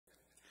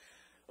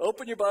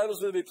Open your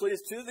Bibles with me,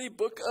 please, to the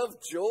book of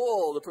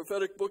Joel, the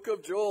prophetic book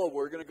of Joel.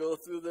 We're going to go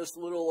through this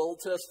little Old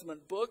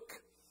Testament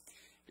book.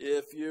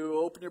 If you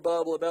open your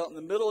Bible about in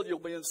the middle, you'll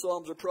be in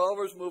Psalms or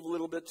Proverbs. Move a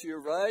little bit to your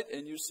right,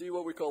 and you see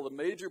what we call the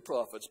major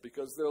prophets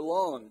because they're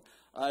long.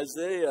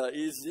 Isaiah,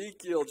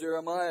 Ezekiel,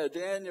 Jeremiah,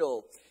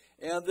 Daniel.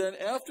 And then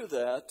after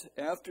that,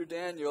 after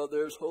Daniel,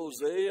 there's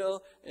Hosea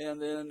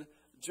and then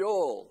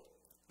Joel,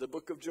 the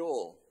book of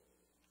Joel.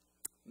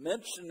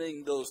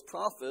 Mentioning those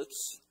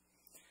prophets,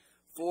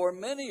 for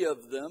many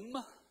of them,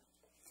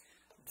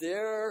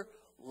 their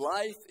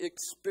life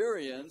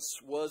experience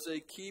was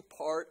a key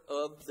part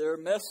of their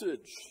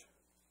message.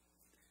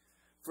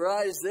 For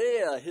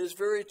Isaiah, his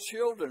very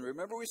children,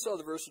 remember we saw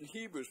the verse in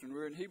Hebrews when we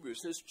were in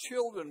Hebrews, his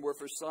children were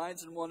for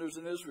signs and wonders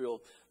in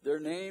Israel. Their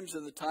names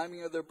and the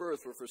timing of their birth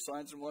were for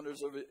signs and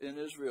wonders in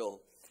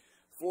Israel.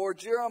 For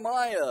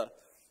Jeremiah,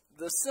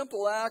 the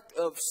simple act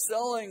of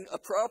selling a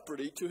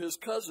property to his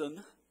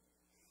cousin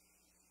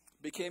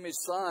became a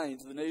sign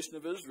to the nation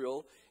of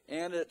Israel,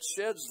 and it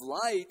sheds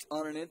light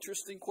on an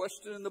interesting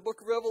question in the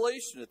book of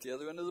Revelation at the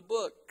other end of the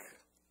book.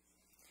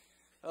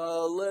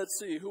 Let's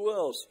see, who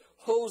else?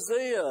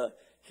 Hosea,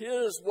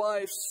 his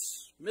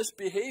wife's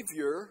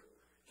misbehavior,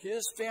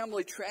 his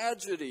family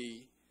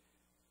tragedy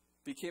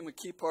became a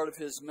key part of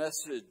his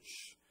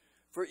message.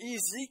 For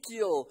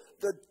Ezekiel,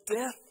 the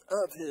death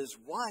of his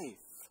wife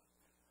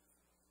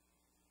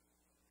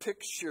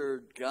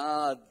pictured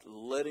God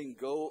letting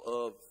go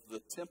of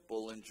the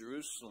temple in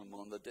Jerusalem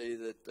on the day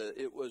that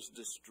it was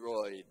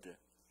destroyed.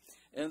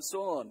 And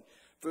so on.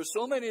 For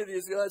so many of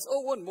these guys,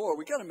 one more.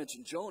 We got to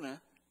mention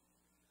Jonah.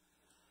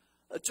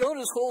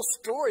 Jonah's whole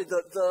story,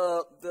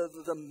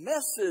 the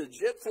message,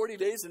 yet 40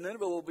 days and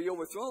Nineveh will be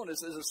overthrown,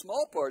 is a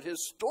small part.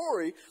 His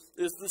story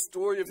is the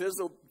story of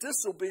his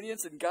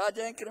disobedience and God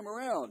yanking him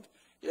around.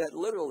 Yeah,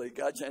 literally,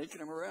 God yanking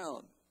him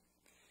around.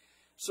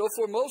 So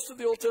for most of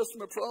the Old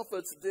Testament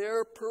prophets,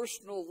 their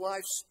personal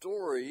life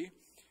story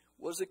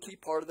was a key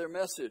part of their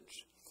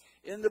message.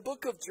 In the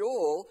book of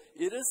Joel,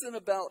 it isn't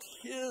about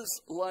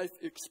his life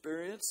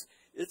experience.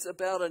 It's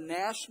about a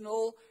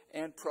national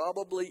and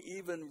probably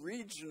even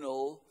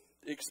regional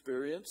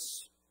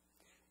experience.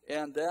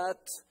 And that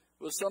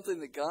was something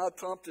that God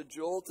prompted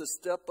Joel to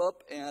step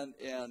up and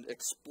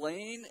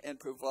explain and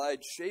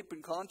provide shape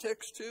and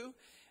context to.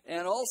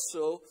 And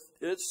also,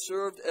 it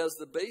served as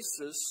the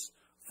basis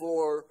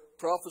for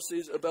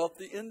prophecies about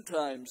the end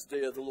times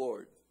day of the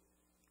Lord.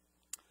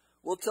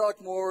 We'll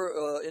talk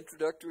more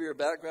introductory or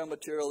background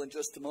material in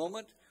just a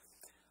moment.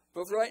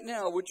 But right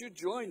now, would you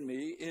join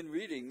me in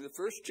reading the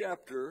first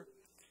chapter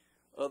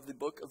of the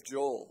book of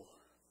Joel?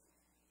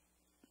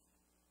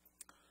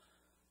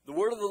 The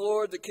word of the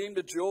Lord that came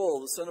to Joel,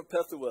 the son of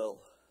Pethuel.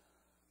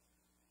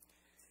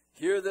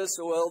 Hear this,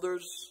 O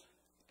elders,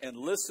 and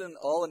listen,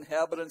 all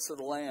inhabitants of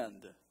the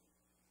land.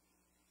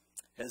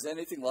 Has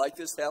anything like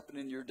this happened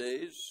in your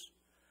days?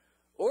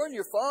 Or in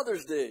your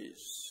father's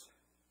days?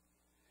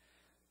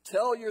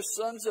 Tell your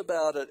sons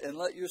about it, and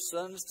let your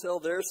sons tell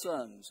their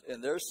sons,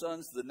 and their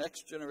sons the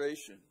next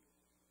generation.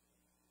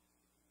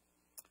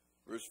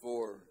 Verse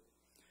 4.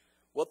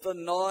 What the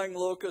gnawing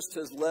locust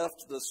has left,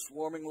 the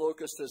swarming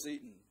locust has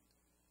eaten.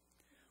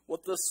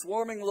 What the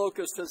swarming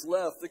locust has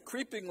left, the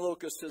creeping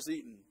locust has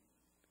eaten.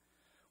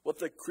 What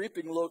the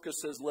creeping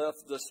locust has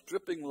left, the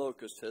stripping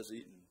locust has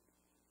eaten.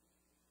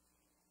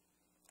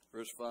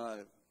 Verse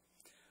 5.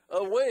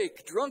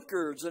 Awake,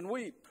 drunkards, and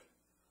weep,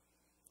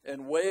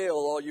 and wail,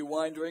 all you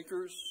wine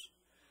drinkers,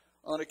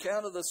 on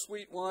account of the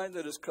sweet wine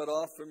that is cut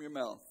off from your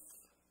mouth.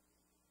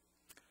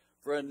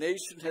 For a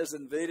nation has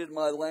invaded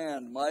my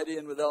land, mighty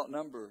and without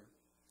number.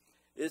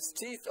 Its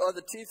teeth are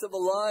the teeth of a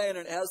lion,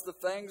 and it has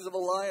the fangs of a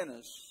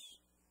lioness.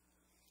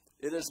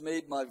 It has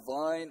made my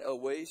vine a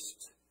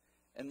waste,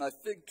 and my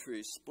fig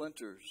tree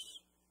splinters.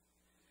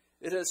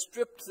 It has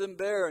stripped them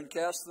bare and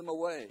cast them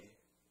away.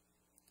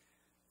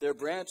 Their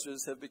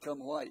branches have become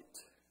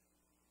white.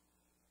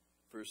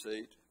 Verse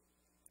 8.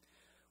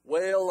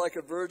 Wail like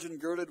a virgin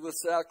girded with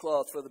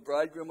sackcloth for the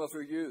bridegroom of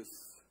her youth.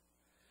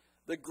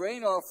 The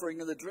grain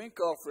offering and the drink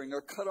offering are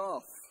cut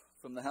off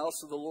from the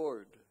house of the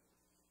Lord.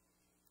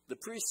 The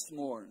priests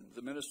mourn,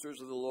 the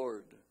ministers of the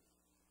Lord.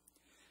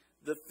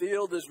 The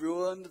field is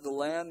ruined, the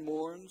land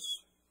mourns,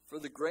 for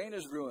the grain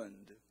is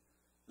ruined.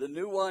 The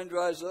new wine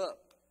dries up.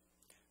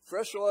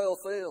 Fresh oil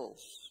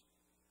fails.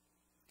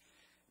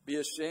 Be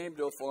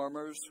ashamed, O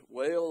farmers,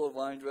 wail, O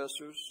vine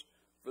dressers,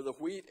 for the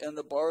wheat and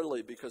the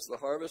barley, because the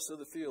harvest of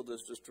the field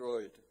is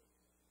destroyed.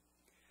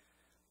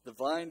 The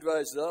vine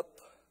dries up,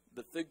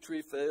 the fig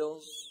tree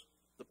fails,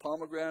 the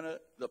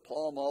pomegranate, the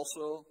palm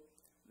also,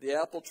 the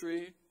apple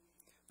tree,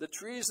 the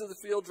trees of the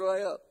field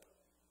dry up.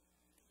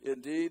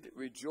 Indeed,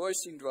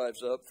 rejoicing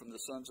drives up from the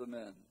sons of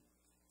men.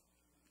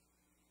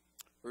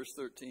 Verse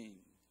 13.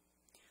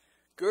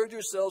 Gird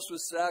yourselves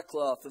with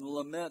sackcloth and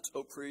lament,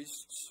 O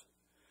priests.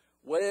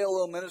 Wail,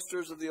 O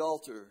ministers of the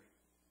altar.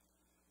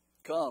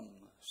 Come,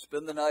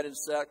 spend the night in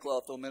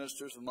sackcloth, O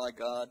ministers of my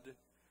God,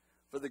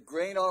 for the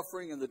grain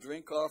offering and the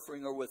drink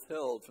offering are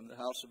withheld from the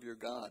house of your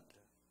God.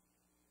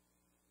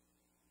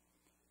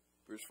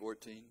 Verse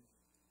 14.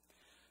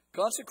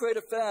 Consecrate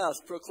a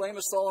fast, proclaim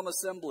a solemn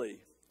assembly.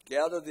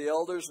 Gather the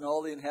elders and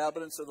all the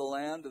inhabitants of the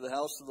land to the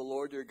house of the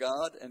Lord your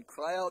God, and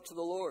cry out to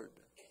the Lord.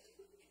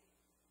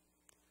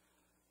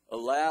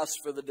 Alas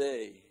for the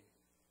day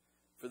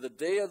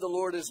of the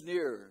Lord is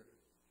near,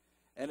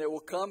 and it will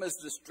come as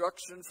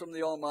destruction from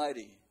the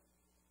Almighty.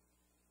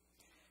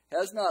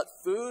 Has not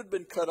food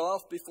been cut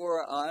off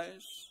before our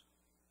eyes?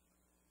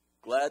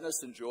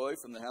 Gladness and joy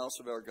from the house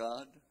of our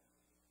God?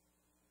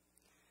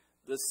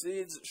 The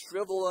seeds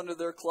shrivel under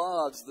their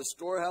clods. The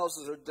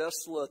storehouses are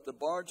desolate. The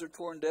barns are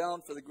torn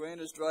down, for the grain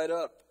is dried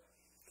up.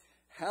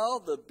 How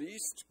the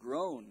beasts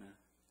groan.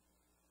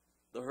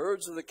 The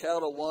herds of the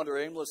cattle wander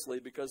aimlessly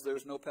because there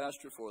is no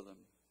pasture for them.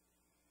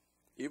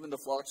 Even the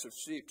flocks of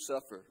sheep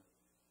suffer.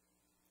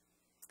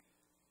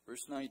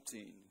 Verse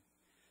 19.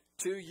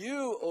 To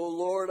you, O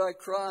Lord, I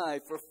cry,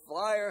 for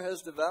fire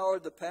has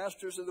devoured the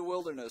pastures of the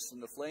wilderness,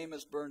 and the flame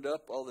has burned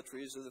up all the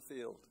trees of the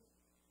field.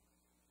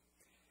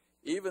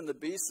 Even the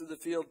beasts of the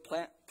field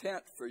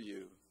pant for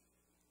you,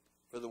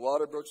 for the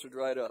water brooks are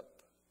dried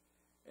up,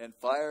 and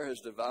fire has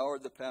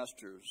devoured the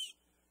pastures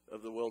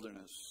of the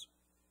wilderness.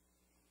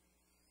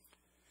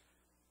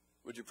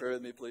 Would you pray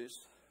with me, please?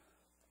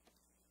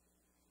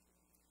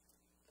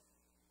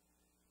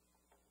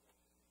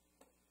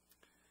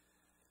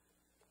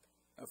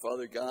 Our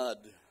Father God,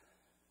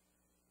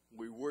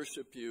 we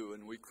worship you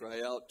and we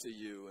cry out to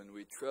you and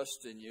we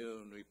trust in you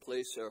and we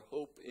place our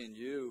hope in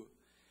you,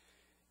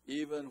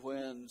 even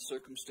when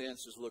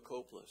circumstances look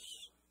hopeless.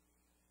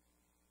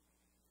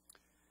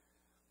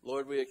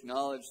 Lord, we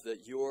acknowledge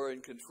that you are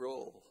in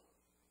control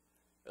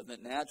and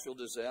that natural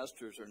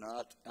disasters are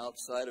not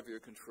outside of your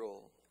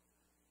control.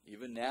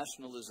 Even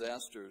national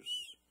disasters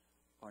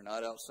are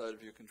not outside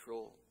of your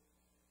control.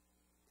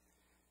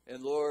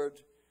 And Lord,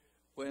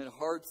 when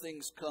hard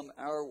things come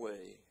our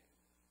way,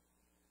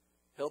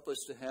 help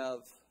us to have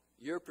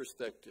your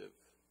perspective.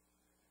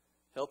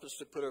 Help us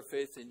to put our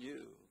faith in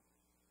you.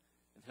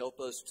 And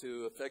help us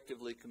to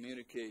effectively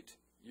communicate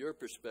your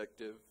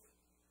perspective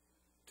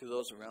to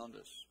those around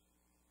us.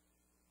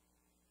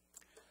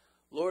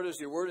 Lord,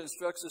 as your word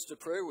instructs us to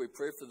pray, we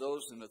pray for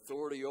those in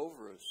authority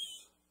over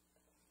us.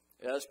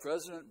 As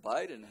President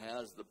Biden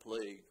has the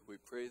plague, we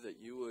pray that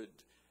you would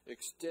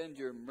extend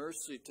your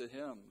mercy to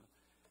him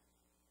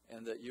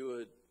and that you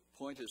would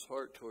point his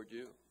heart toward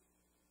you.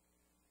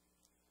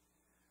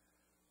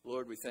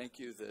 Lord, we thank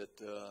you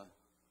that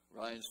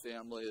Ryan's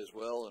family is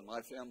well and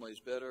my family is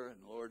better. And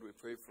Lord, we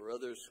pray for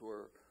others who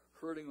are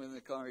hurting within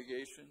the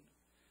congregation.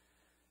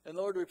 And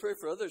Lord, we pray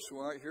for others who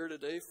aren't here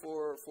today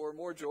for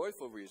more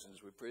joyful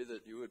reasons. We pray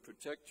that you would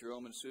protect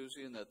Jerome and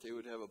Susie and that they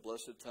would have a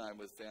blessed time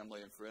with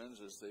family and friends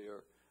as they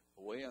are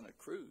away on a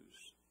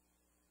cruise.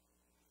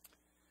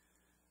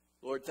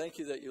 Lord, thank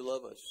you that you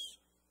love us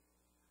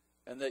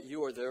and that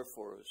you are there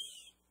for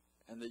us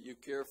and that you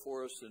care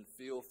for us and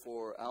feel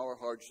for our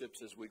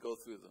hardships as we go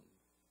through them.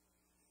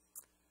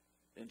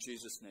 In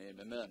Jesus' name,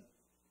 amen.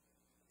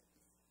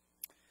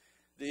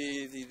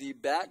 The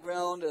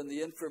background and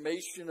the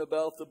information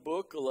about the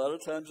book, a lot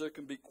of times there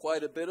can be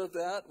quite a bit of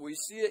that. We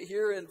see it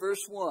here in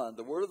verse 1.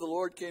 The word of the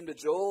Lord came to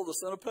Joel, the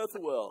son of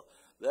Pethuel.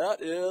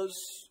 That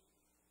is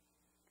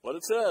what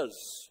it says.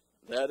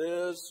 That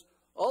is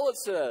all it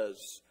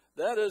says.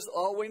 That is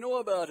all we know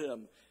about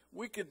him.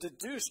 We could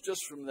deduce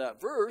just from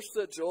that verse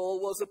that Joel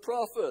was a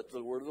prophet.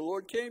 The word of the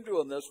Lord came to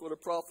him. That's what a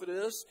prophet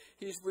is.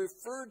 He's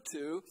referred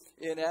to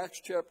in Acts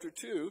chapter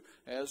 2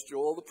 as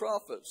Joel the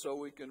prophet. So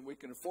we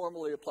can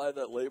formally apply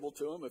that label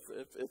to him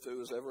if it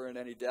was ever in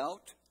any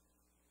doubt.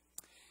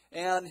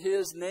 And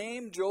his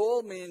name,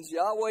 Joel, means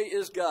Yahweh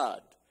is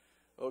God.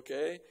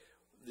 Okay?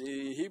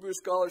 The Hebrew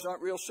scholars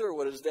aren't real sure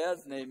what his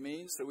dad's name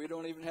means, so we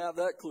don't even have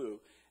that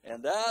clue.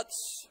 And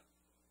that's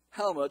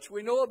how much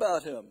we know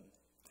about him.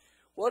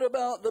 What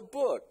about the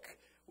book?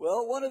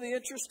 Well, one of the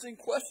interesting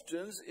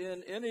questions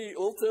in any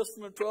Old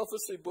Testament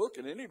prophecy book,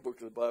 in any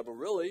book of the Bible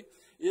really,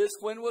 is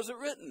when was it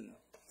written?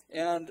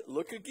 And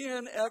look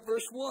again at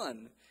verse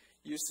 1.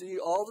 You see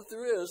all that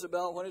there is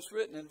about when it's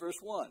written in verse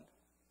 1.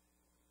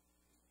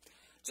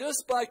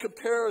 Just by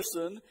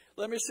comparison,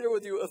 let me share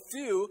with you a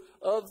few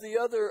of the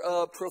other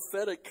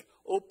prophetic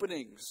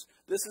openings.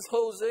 This is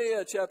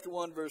Hosea chapter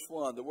 1, verse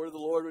 1. The word of the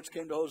Lord which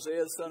came to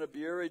Hosea, the son of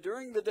Beeri,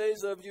 during the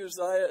days of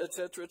Uzziah,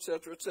 etc.,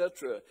 etc.,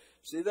 etc.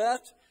 See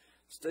that?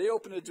 Stay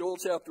open to Joel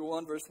chapter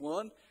 1, verse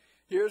 1.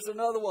 Here's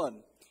another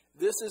one.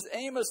 This is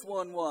Amos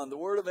 1:1. The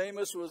word of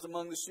Amos was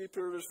among the sheep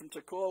herders from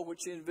Tekoa,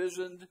 which he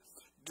envisioned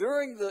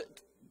during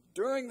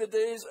the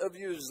days of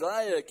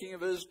Uzziah, king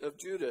of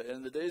Judah,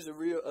 and the days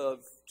of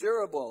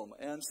Jeroboam,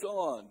 and so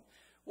on.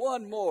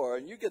 One more,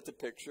 and you get the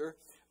picture.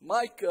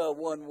 Micah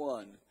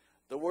 1:1.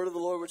 The word of the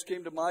Lord which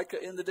came to Micah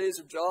in the days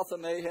of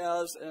Jotham,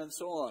 Ahaz, and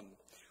so on.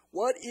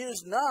 What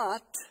is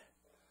not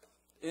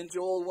in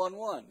Joel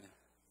 1:1?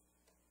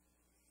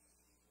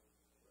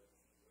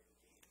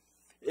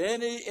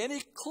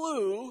 Any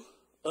clue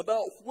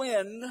about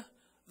when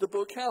the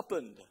book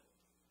happened?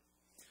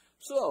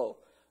 So,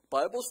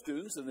 Bible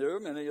students, and there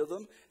are many of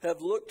them, have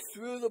looked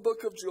through the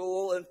book of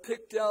Joel and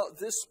picked out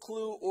this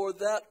clue or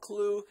that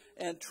clue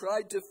and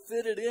tried to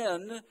fit it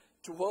in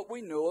to what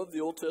we know of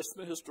the Old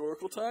Testament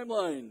historical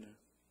timeline.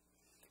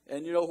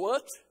 And you know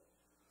what?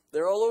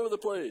 They're all over the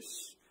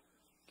place.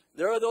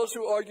 There are those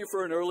who argue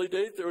for an early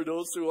date. There are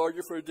those who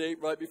argue for a date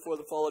right before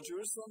the fall of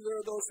Jerusalem. There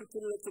are those who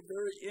put it at the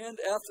very end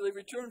after they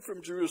return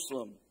from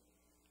Jerusalem.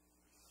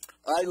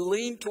 I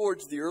lean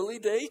towards the early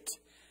date,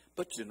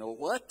 but you know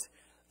what?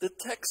 The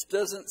text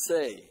doesn't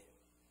say.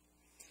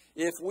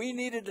 If we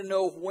needed to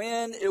know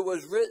when it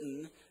was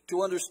written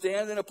to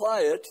understand and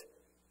apply it,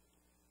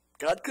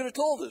 God could have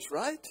told us,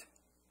 right?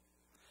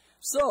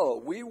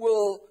 So we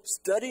will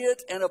study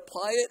it and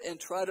apply it and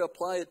try to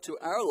apply it to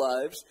our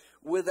lives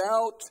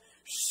without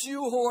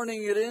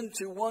shoehorning it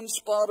into one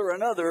spot or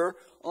another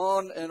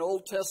on an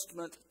Old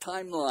Testament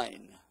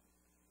timeline.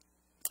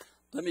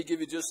 Let me give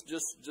you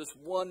just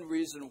one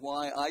reason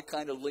why I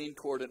kind of lean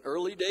toward an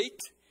early date.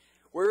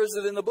 Where is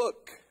it in the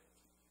book?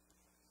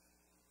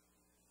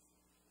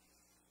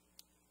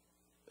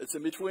 It's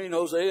in between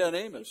Hosea and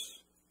Amos.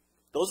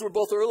 Those were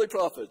both early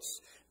prophets.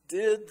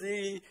 Did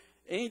the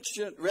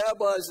ancient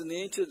rabbis and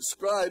the ancient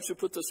scribes who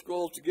put the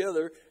scroll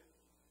together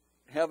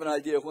have an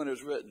idea of when it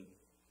was written?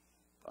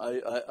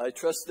 I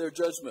trust their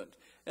judgment.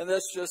 And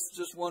that's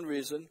just one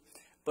reason.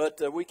 But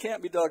we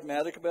can't be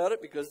dogmatic about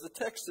it because the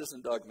text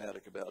isn't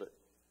dogmatic about it.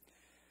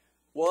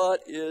 What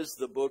is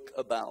the book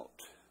about?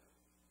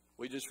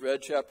 We just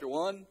read chapter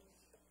 1.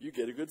 You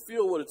get a good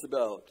feel what it's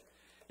about.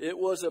 It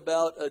was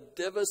about a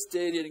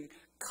devastating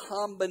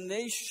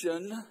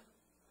combination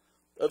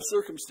of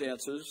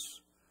circumstances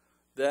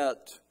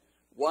that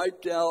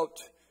wiped out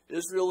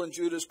Israel and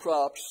Judah's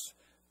crops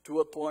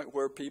to a point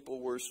where people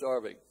were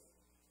starving.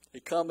 A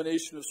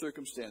combination of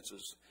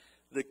circumstances.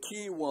 The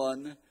key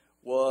one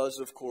was,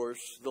 of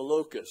course, the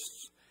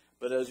locusts.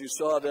 But as you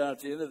saw down at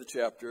the end of the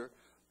chapter,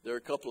 there are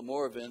a couple of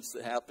more events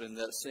that happened in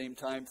that same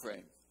time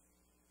frame.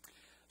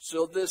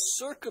 So this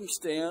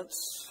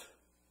circumstance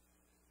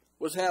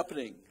was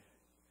happening.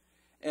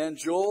 And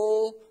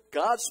Joel,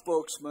 God's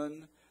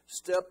spokesman,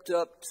 stepped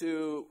up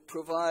to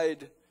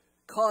provide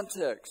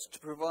context, to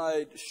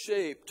provide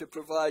shape, to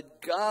provide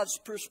God's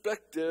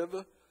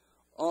perspective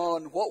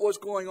on what was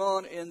going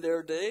on in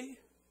their day.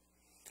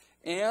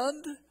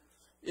 And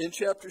in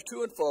chapter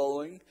 2 and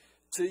following,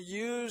 to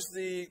use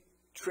the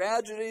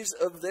tragedies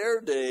of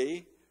their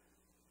day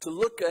to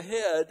look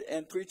ahead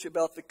and preach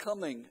about the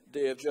coming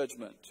day of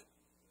judgment.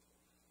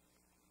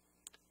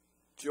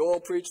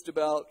 Joel preached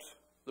about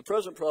the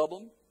present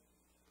problem,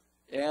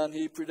 and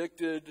he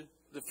predicted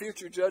the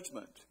future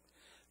judgment.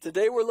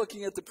 Today we're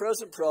looking at the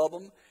present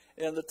problem,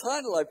 and the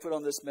title I put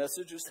on this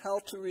message is How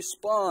to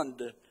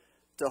Respond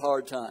to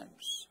Hard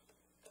Times.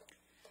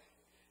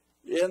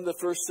 In the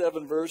first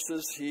 7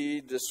 verses, he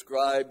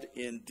described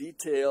in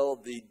detail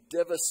the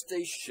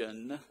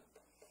devastation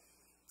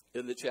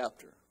in the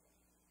chapter.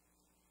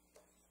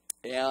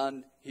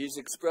 And he's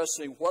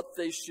expressing what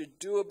they should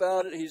do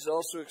about it. He's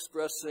also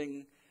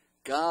expressing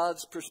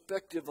God's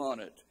perspective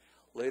on it.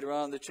 Later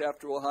on in the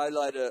chapter, we'll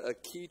highlight a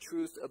key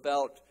truth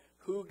about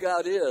who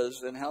God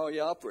is and how he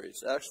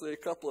operates. Actually, a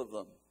couple of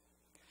them.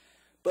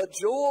 But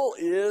Joel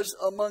is,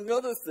 among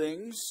other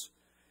things,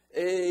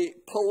 a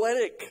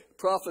poetic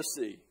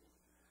prophecy.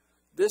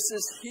 This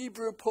is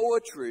Hebrew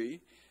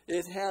poetry.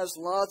 It has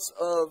lots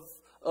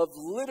of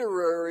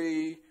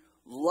literary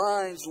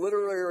lines,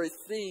 literary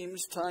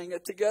themes tying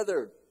it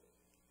together.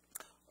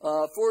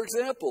 For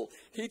example,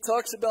 he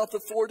talks about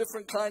the 4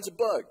 different kinds of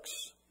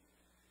bugs.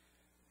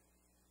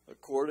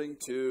 According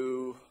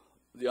to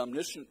the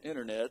omniscient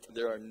internet,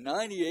 there are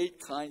 98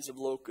 kinds of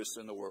locusts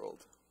in the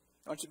world.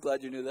 Aren't you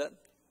glad you knew that?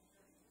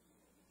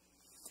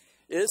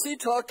 Is he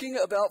talking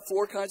about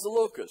 4 kinds of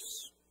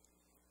locusts?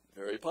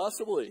 Very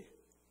possibly.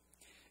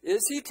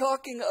 Is he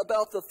talking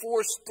about the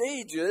 4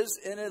 stages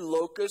in a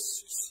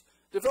locust's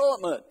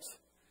development?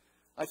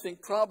 I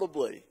think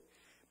probably.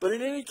 But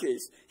in any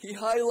case, he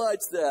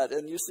highlights that,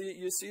 and you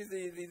see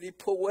the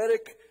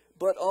poetic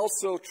but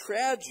also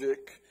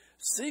tragic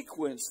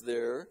sequence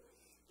there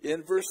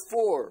in verse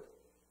 4.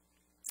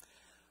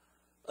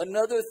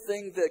 Another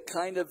thing that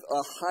kind of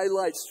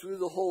highlights through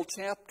the whole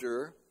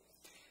chapter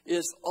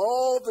is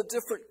all the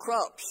different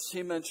crops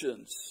he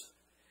mentions.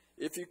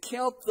 If you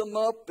count them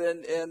up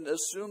and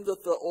assume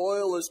that the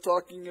oil is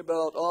talking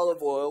about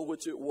olive oil,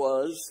 which it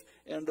was,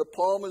 and the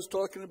palm is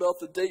talking about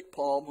the date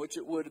palm, which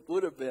it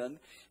would have been,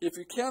 if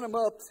you count them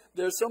up,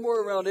 there's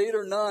somewhere around 8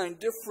 or 9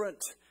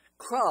 different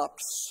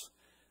crops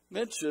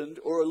mentioned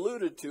or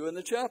alluded to in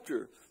the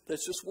chapter.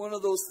 That's just one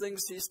of those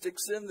things he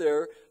sticks in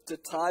there to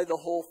tie the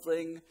whole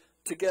thing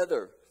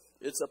together.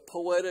 It's a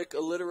poetic, a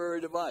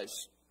literary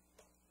device.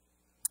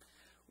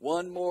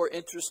 One more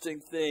interesting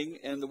thing,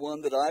 and the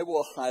one that I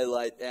will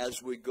highlight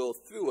as we go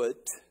through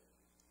it,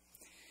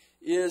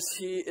 is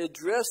he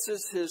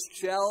addresses his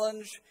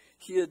challenge,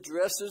 he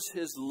addresses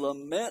his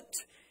lament,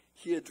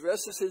 he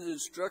addresses his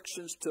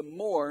instructions to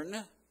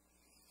mourn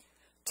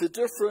to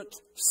different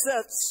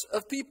sets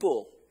of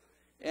people.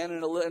 And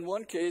in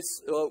one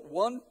case,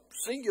 one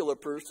singular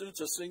person,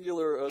 it's a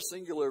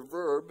singular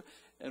verb,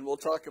 and we'll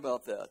talk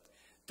about that.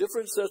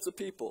 Different sets of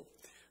people.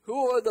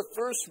 Who are the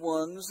first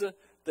ones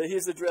that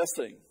he's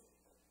addressing?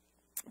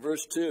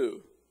 Verse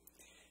 2.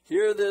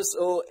 Hear this,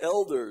 O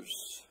elders,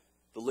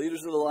 the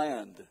leaders of the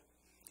land,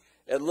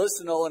 and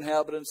listen, all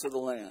inhabitants of the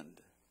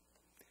land.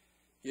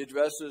 He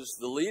addresses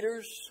the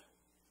leaders,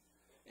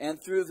 and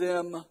through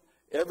them,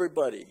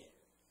 everybody.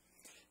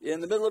 In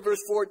the middle of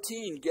verse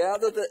 14,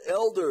 gather the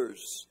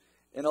elders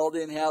and all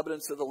the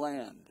inhabitants of the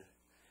land.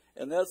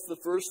 And that's the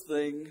first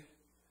thing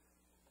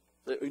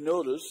that we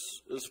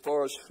notice as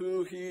far as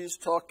who he's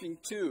talking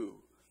to.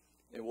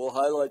 And we'll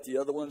highlight the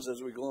other ones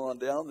as we go on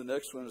down. The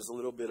next one is a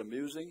little bit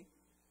amusing.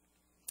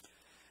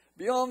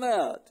 Beyond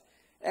that,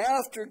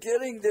 after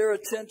getting their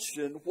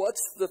attention,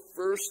 what's the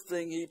first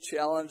thing he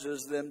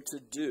challenges them to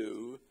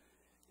do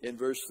in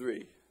verse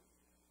 3?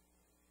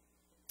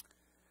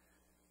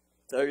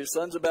 Tell your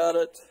sons about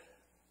it.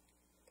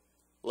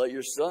 Let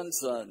your sons'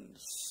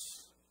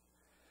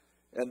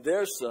 and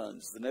their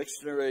sons, the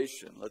next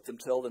generation, let them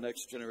tell the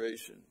next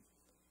generation.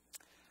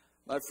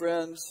 My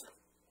friends,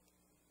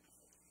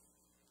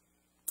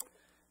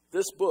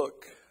 this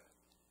book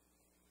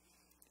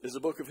is a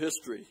book of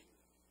history.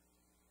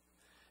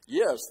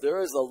 Yes,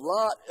 there is a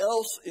lot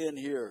else in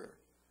here.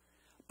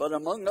 But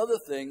among other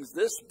things,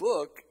 this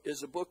book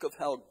is a book of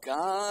how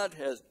God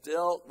has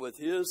dealt with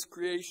his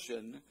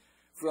creation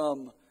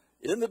from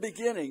in the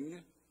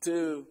beginning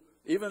to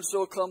even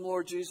so come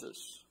Lord Jesus.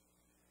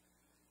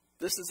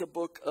 This is a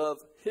book of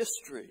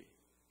history.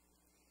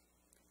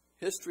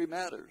 History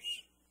matters.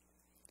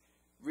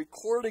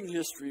 Recording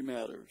history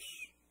matters.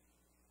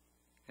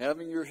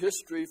 Having your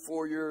history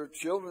for your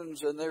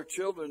children's and their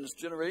children's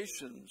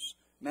generations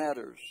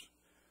matters.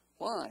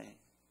 Why?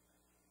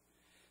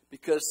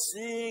 Because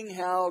seeing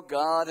how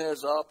God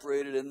has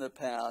operated in the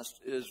past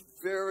is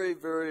very,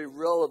 very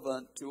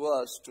relevant to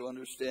us to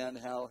understand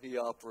how he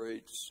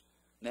operates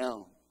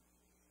now.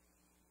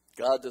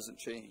 God doesn't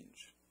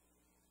change.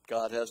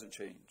 God hasn't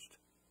changed.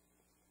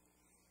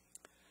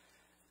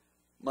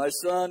 My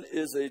son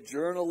is a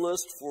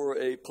journalist for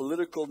a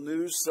political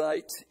news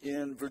site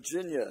in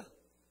Virginia.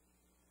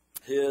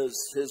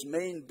 His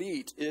main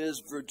beat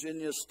is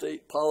Virginia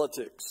state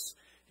politics.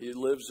 He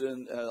lives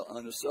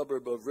on a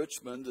suburb of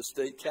Richmond, the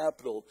state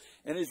capital,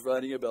 and he's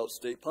writing about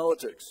state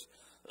politics.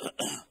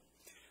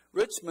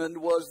 Richmond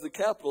was the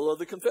capital of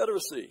the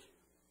Confederacy.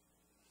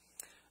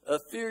 A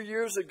few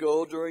years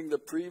ago, during the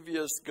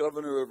previous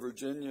governor of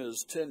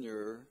Virginia's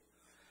tenure,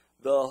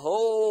 the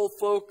whole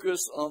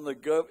focus on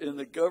in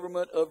the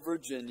government of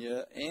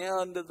Virginia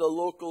and the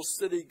local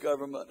city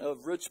government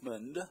of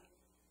Richmond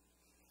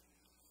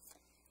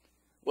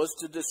was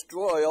to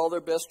destroy all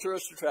their best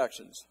tourist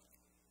attractions.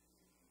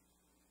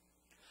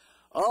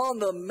 On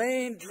the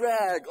main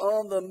drag,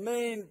 on the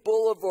main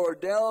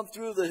boulevard, down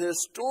through the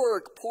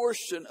historic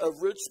portion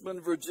of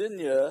Richmond,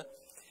 Virginia,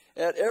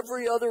 at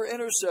every other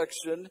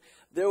intersection,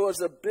 there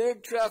was a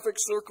big traffic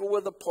circle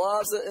with a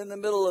plaza in the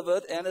middle of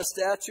it and a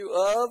statue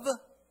of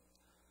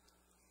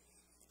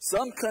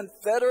some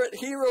Confederate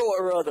hero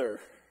or other.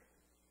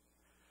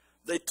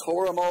 They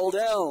tore them all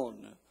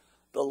down.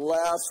 The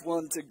last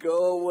one to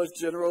go was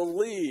General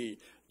Lee.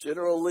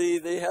 General Lee,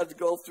 they had to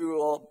go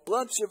through a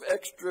bunch of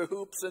extra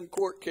hoops and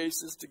court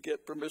cases to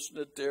get permission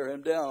to tear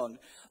him down.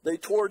 They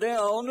tore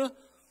down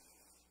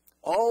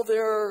all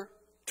their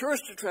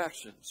tourist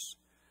attractions.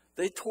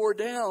 They tore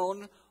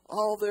down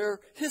all their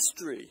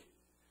history.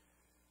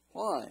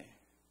 Why?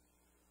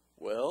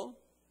 Well,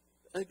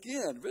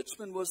 again,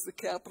 Richmond was the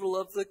capital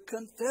of the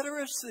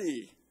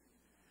Confederacy.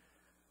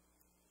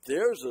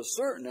 There's a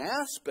certain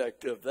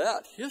aspect of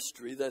that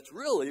history that's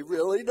really,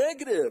 really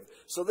negative.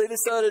 So they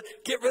decided,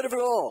 get rid of it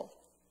all.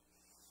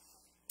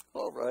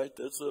 All right,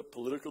 that's a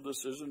political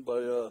decision by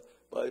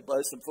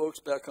some folks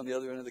back on the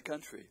other end of the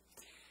country.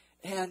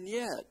 And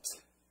yet,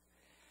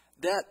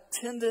 that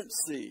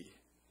tendency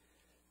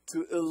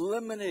to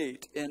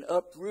eliminate and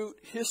uproot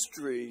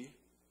history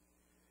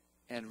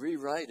and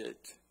rewrite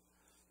it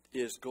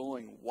is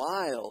going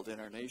wild in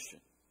our nation.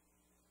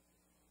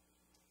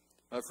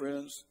 My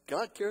friends,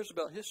 God cares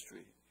about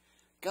history.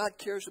 God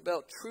cares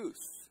about truth.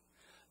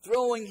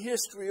 Throwing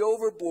history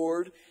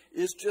overboard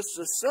is just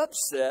a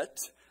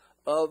subset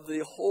of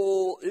the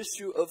whole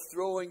issue of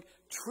throwing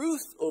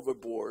truth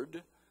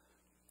overboard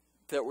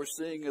that we're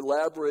seeing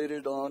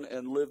elaborated on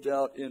and lived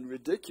out in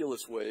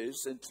ridiculous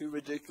ways and to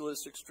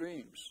ridiculous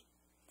extremes.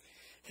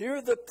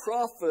 Here the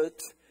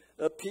prophet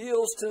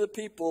appeals to the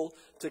people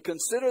to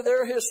consider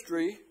their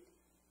history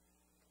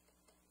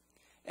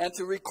and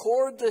to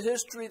record the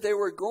history they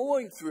were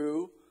going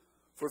through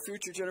for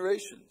future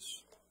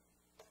generations.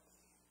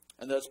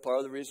 And that's part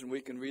of the reason we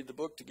can read the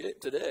book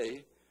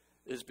today,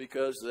 is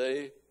because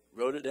they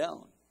wrote it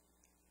down.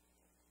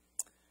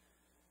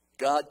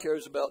 God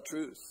cares about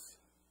truth.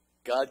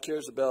 God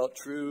cares about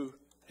true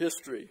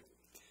history.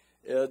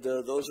 And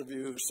those of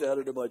you who've sat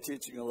into my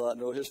teaching a lot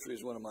know history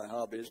is one of my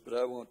hobbies, but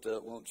I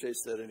won't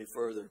chase that any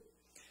further.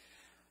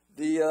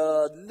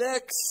 The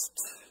next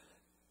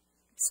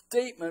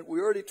statement we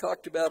already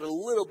talked about a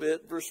little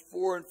bit, verse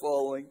 4 and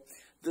following,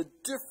 the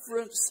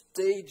different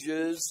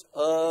stages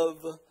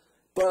of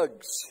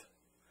bugs,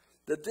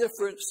 the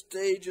different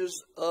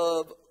stages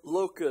of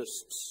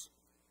locusts.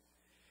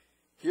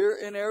 Here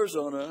in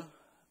Arizona,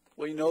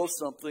 we know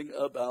something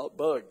about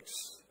bugs.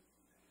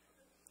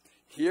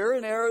 Here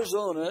in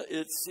Arizona,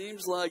 it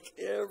seems like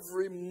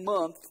every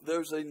month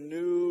there's a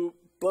new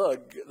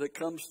bug that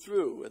comes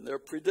through, and they're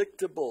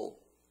predictable.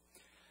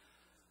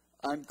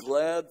 I'm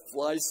glad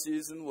fly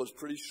season was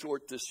pretty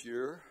short this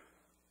year,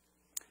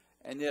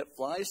 and yet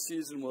fly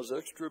season was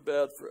extra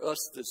bad for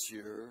us this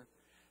year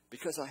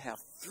because I have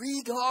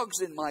 3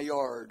 dogs in my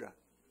yard,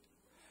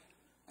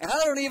 and I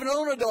don't even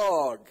own a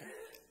dog.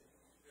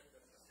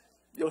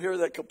 You'll hear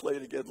that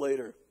complaint again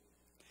later.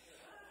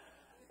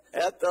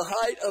 At the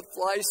height of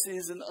fly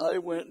season, I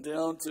went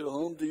down to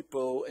Home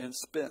Depot and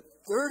spent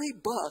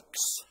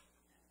 $30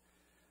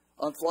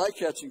 on fly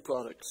catching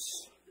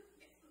products.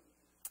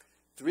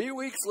 3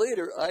 weeks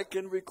later, I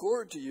can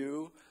record to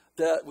you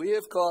that we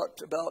have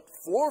caught about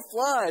 4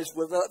 flies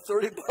with that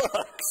 $30.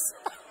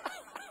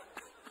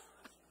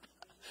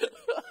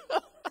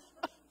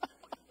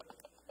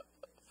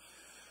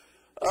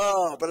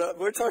 But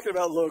we're talking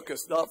about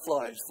locusts, not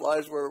flies.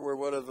 Flies were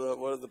one of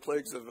the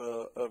plagues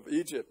of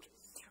Egypt.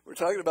 We're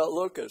talking about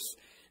locusts.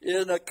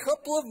 In a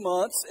couple of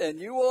months, and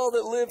you all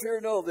that live here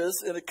know this,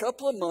 in a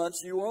couple of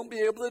months you won't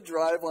be able to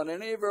drive on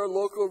any of our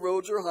local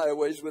roads or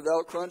highways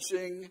without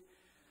crunching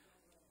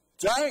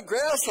giant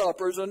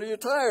grasshoppers under your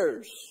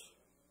tires.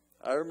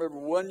 I remember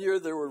one year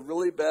they were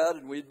really bad,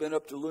 and we'd been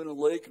up to Luna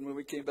Lake, and when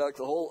we came back,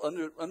 the whole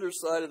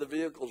underside of the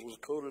vehicles was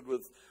coated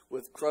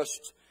with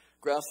crushed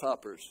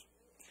grasshoppers.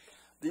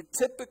 The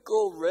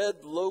typical red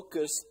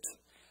locust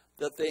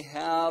that they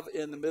have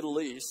in the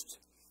Middle East,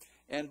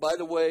 and by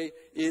the way,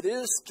 it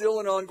is still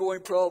an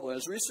ongoing problem.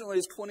 As recently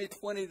as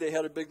 2020, they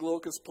had a big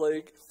locust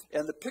plague,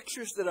 and the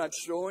pictures that I'm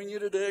showing you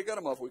today, I got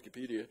them off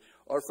Wikipedia,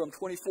 are from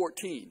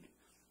 2014.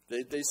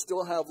 They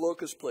still have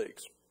locust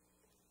plagues.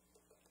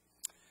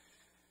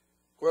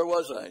 Where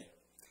was I?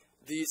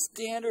 The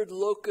standard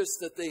locusts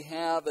that they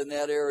have in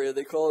that area,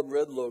 they call them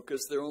red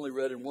locusts. They're only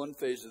red in one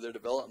phase of their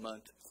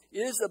development.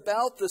 Is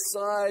about the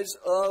size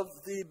of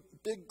the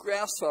big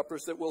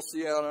grasshoppers that we'll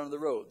see out on the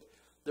road.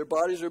 Their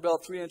bodies are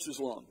about 3 inches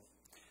long.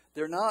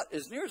 They're not,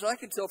 as near as I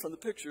can tell from the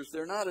pictures,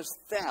 they're not as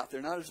fat,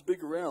 they're not as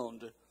big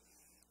around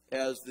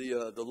as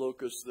the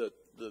locusts,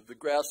 the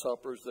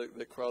grasshoppers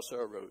that cross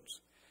our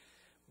roads.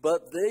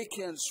 But they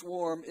can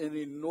swarm in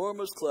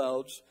enormous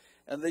clouds,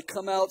 and they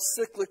come out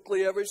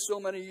cyclically every so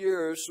many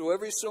years. So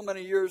every so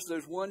many years,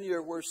 there's one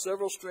year where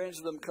several strains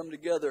of them come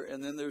together,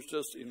 and then there's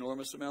just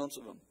enormous amounts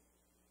of them.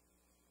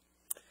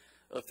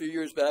 A few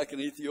years back in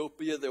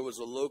Ethiopia, there was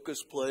a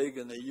locust plague,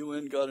 and the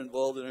UN got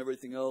involved in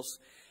everything else.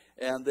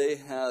 And they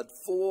had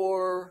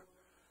 4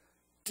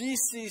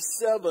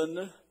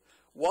 DC-7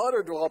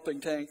 water-dropping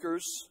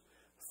tankers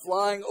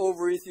flying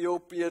over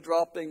Ethiopia,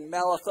 dropping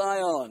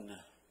malathion.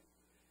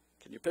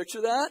 Can you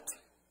picture that?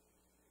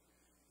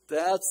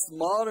 That's the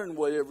modern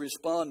way of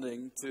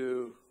responding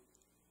to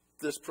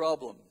this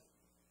problem.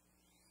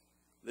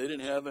 They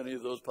didn't have any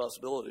of those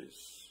possibilities.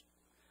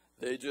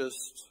 They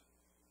just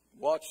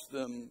watched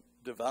them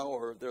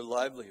devour their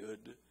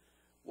livelihood,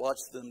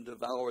 watched them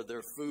devour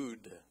their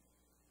food.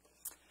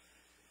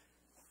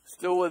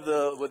 Still with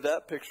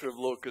that picture of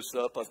locusts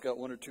up, I've got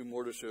 1 or 2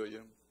 more to show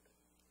you.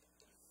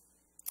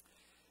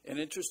 An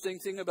interesting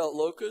thing about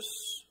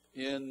locusts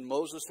in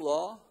Moses'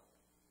 law,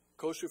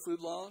 kosher food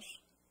laws,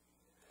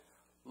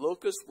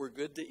 locusts were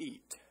good to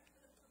eat.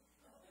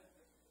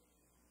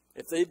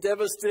 If they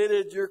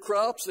devastated your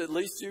crops, at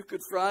least you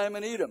could fry them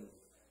and eat them.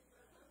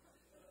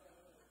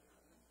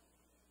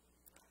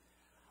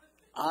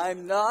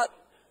 I'm not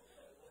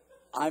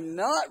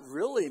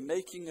really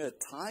making a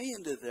tie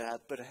into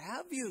that, but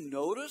have you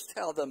noticed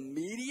how the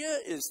media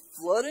is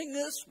flooding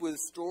us with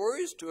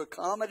stories to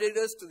accommodate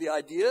us to the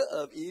idea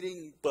of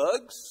eating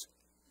bugs?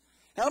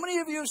 How many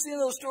of you have seen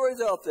those stories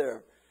out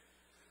there?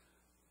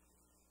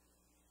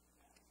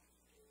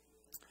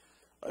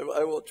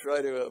 I will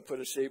try to put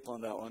a shape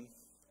on that one.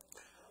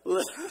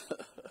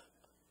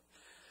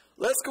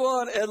 Let's go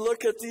on and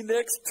look at the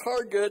next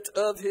target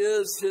of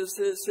his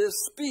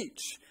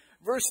speech.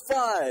 Verse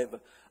 5,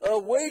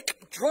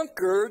 awake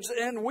drunkards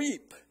and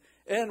weep,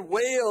 and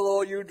wail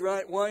all you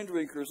wine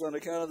drinkers on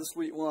account of the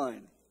sweet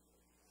wine.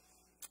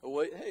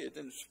 Awake, hey, it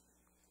didn't,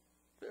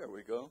 there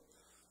we go.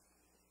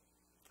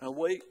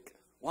 Awake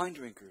wine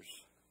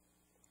drinkers.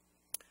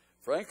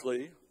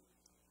 Frankly,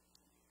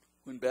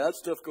 when bad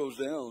stuff goes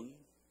down,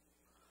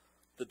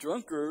 the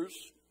drunkards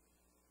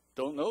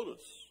don't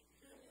notice.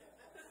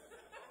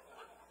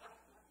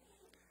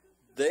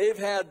 They've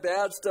had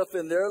bad stuff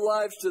in their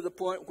lives to the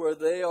point where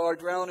they are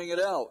drowning it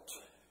out.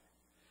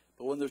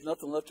 But when there's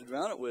nothing left to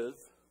drown it with,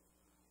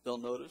 they'll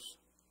notice.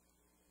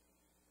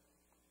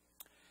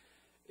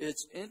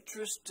 It's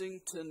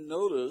interesting to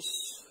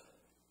notice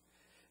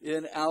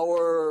in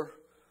our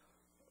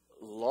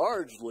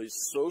largely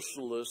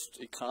socialist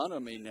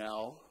economy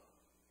now,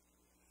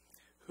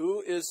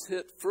 who is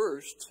hit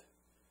first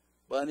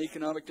by an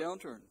economic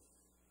downturn.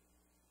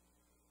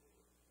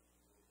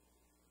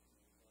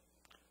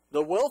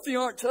 The wealthy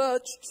aren't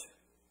touched.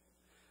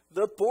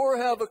 The poor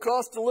have a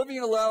cost of living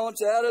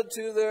allowance added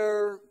to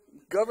their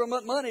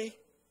government money.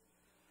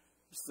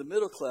 It's the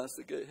middle class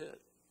that get hit.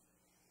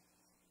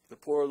 The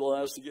poor are the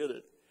last to get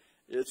it.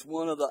 It's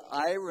one of the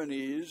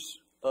ironies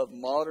of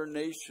modern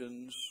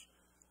nations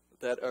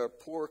that our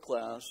poor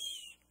class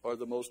are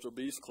the most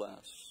obese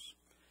class.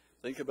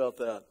 Think about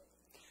that.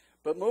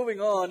 But moving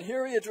on,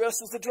 here he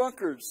addresses the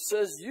drunkards.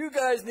 Says, you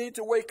guys need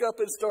to wake up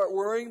and start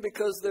worrying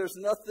because there's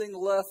nothing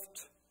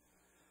left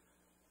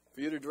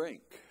for you to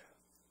drink.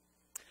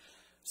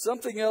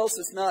 Something else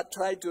is not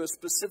tied to a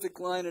specific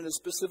line in a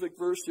specific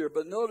verse here,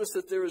 but notice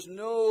that there is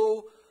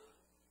no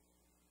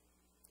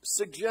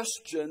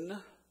suggestion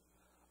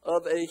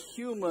of a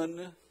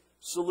human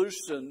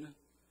solution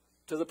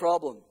to the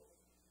problem.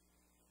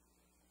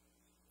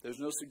 There's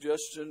no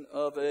suggestion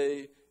of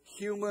a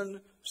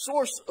human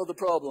source of the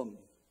problem.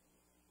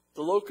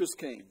 The locust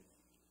came.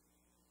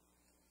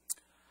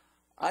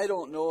 I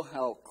don't know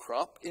how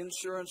crop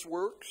insurance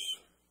works.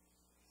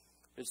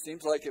 It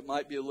seems like it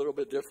might be a little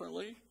bit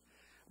differently.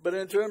 But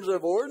in terms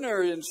of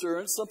ordinary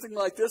insurance, something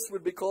like this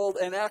would be called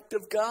an act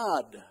of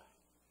God.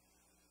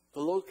 The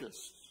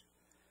locusts.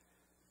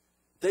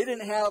 They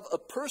didn't have a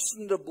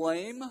person to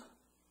blame,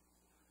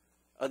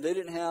 and they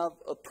didn't have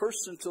a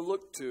person to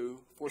look to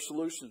for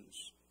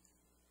solutions.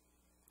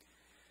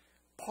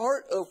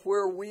 Part of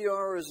where we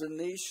are as a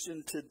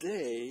nation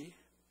today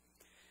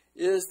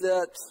is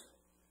that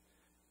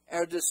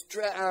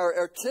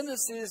our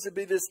tendency is to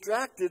be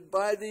distracted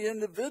by the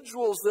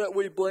individuals that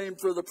we blame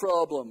for the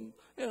problem.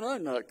 And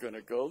I'm not going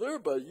to go there,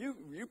 but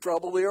you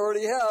probably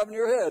already have in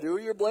your head who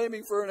you're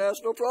blaming for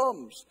national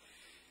problems.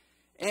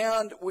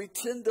 And we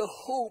tend to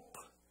hope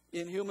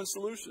in human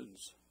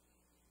solutions.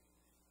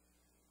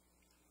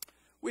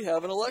 We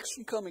have an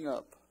election coming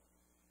up.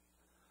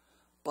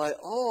 By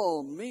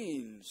all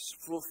means,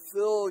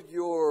 fulfill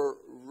your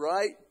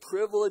right,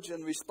 privilege,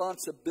 and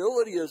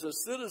responsibility as a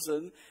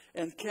citizen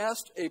and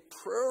cast a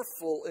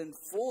prayerful,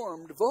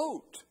 informed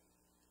vote.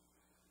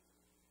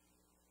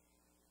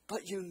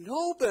 But you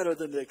know better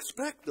than to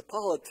expect the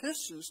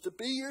politicians to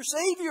be your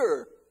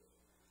savior.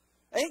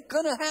 Ain't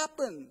going to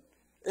happen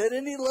at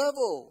any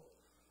level.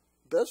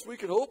 Best we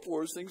can hope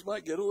for is things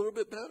might get a little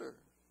bit better.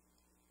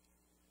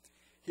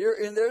 Here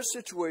in their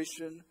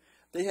situation,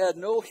 they had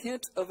no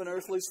hint of an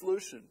earthly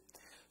solution.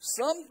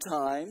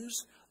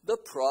 Sometimes the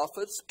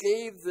prophets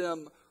gave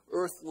them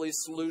earthly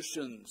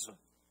solutions.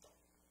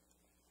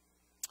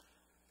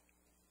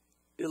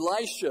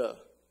 Elisha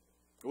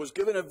was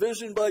given a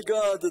vision by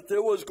God that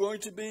there was going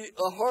to be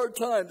a hard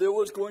time. There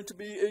was going to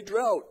be a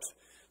drought.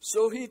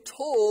 So he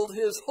told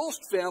his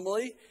host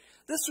family,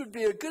 this would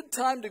be a good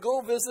time to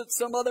go visit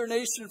some other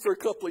nation for a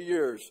couple of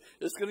years.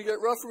 It's going to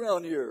get rough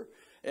around here.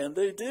 And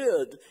they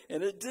did,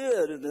 and it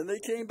did, and then they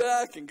came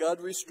back, and God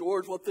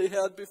restored what they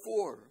had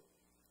before.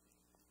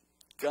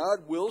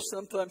 God will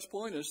sometimes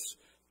point us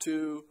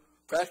to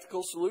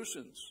practical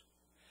solutions.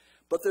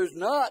 But there's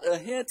not a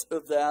hint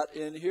of that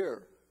in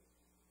here.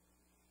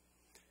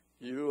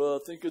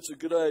 You think it's a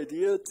good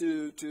idea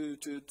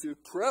to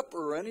prep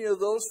or any of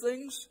those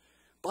things?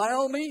 By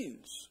all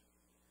means.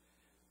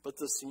 But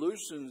the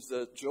solutions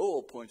that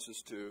Joel points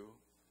us to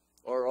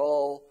are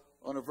all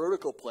on a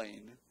vertical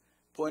plane,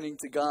 pointing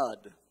to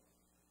God.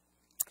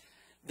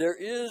 There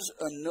is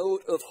a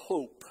note of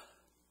hope,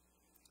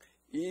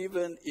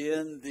 even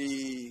in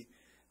the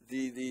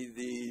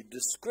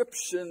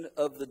description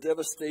of the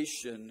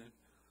devastation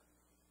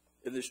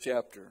in this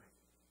chapter.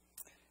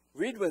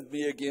 Read with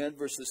me again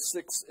verses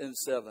 6 and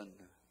 7.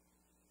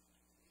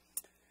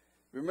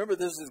 Remember,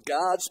 this is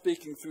God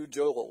speaking through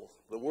Joel,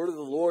 the word of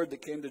the Lord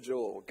that came to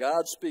Joel.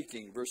 God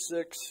speaking, verse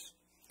 6.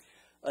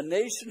 A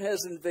nation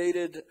has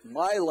invaded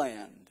my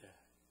land,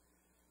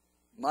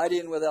 mighty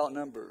and without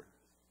number.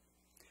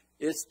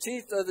 Its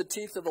teeth are the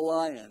teeth of a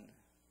lion.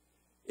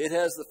 It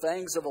has the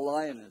fangs of a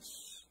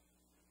lioness.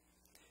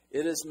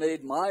 It has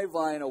made my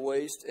vine a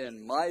waste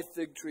and my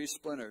fig tree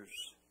splinters.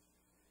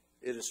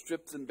 It has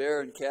stripped them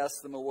bare and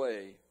cast them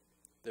away.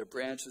 Their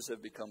branches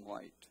have become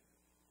white.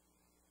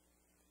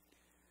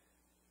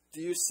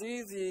 Do you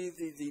see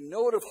the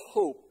note of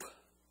hope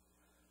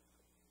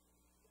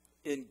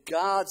in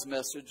God's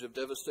message of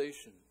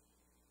devastation?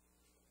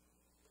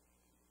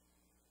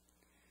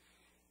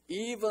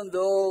 Even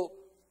though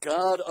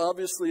God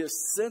obviously has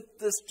sent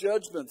this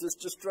judgment, this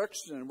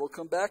destruction, and we'll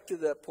come back to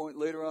that point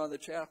later on in the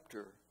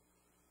chapter,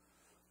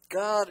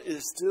 God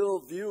is still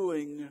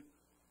viewing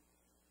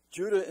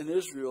Judah and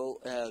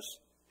Israel as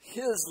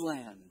His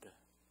land.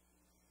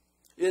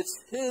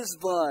 It's His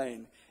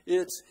vine.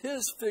 It's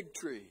His fig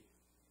tree.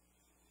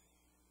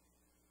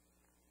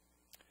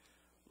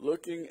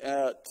 Looking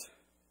at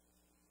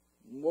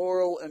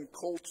moral and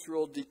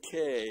cultural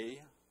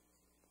decay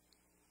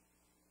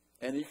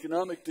and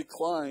economic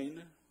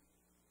decline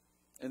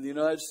in the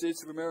United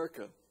States of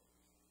America.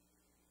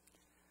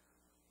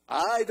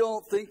 I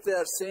don't think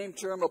that same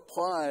term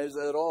applies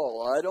at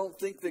all. I don't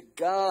think that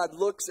God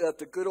looks at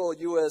the good old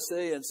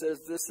USA and says,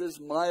 this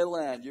is my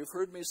land. You've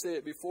heard me say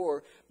it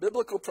before.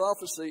 Biblical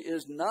prophecy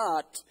is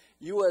not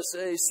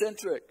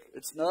USA-centric.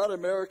 It's not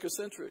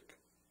America-centric.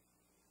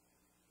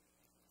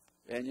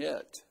 And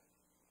yet,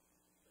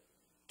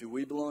 do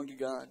we belong to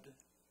God?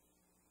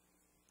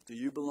 Do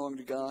you belong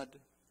to God?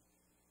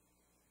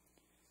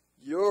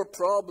 Your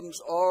problems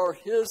are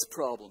His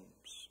problems.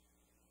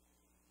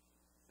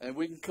 And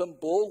we can come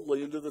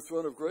boldly into the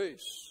throne of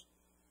grace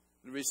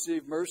and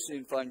receive mercy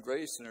and find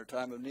grace in our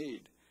time of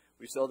need.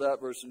 We saw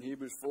that verse in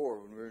Hebrews 4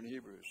 when we were in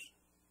Hebrews.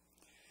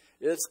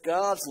 It's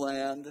God's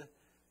land,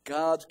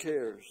 God's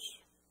cares.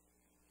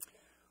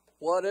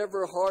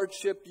 Whatever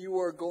hardship you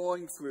are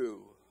going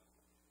through,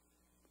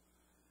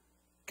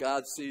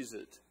 God sees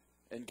it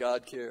and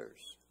God cares.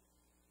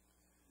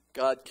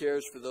 God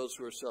cares for those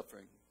who are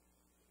suffering.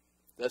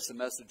 That's the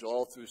message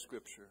all through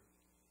Scripture.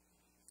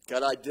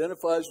 God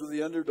identifies with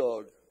the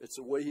underdog. It's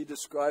the way He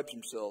describes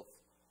Himself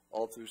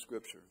all through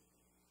Scripture.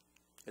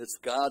 It's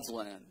God's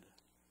land.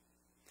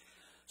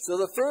 So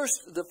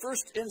the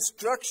first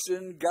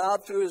instruction God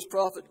through His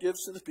prophet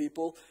gives to the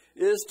people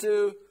is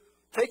to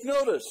take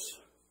notice.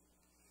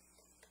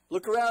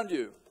 Look around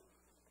you.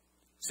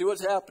 See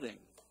what's happening.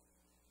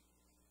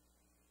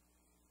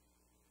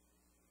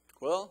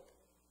 Well,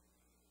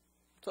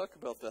 we'll talk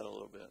about that a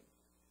little bit.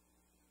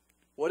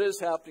 What is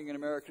happening in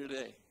America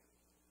today?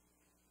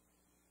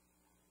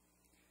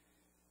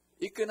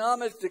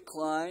 Economic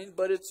decline,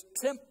 but it's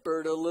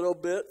tempered a little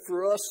bit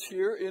for us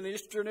here in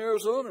eastern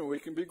Arizona. We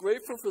can be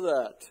grateful for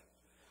that.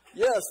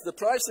 Yes, the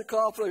price of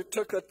coffee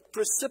took a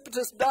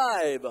precipitous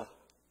dive,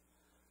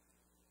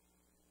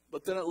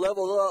 but then it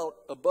leveled out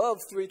above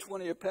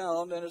 $3.20 a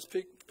pound, and it's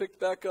picked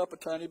back up a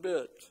tiny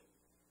bit.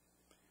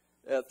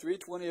 At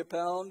 $3.20 a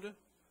pound,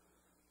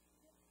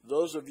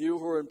 those of you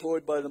who are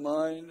employed by the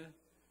mine,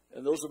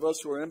 and those of us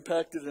who are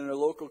impacted in our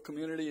local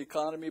community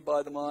economy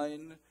by the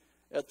mine,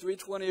 at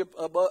 $3.20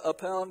 a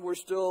pound, we're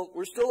still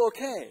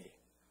okay.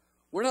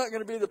 We're not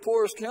going to be the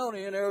poorest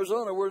county in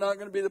Arizona. We're not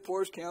going to be the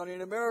poorest county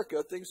in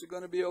America. Things are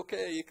going to be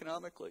okay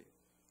economically.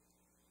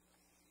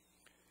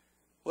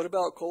 What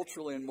about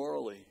culturally and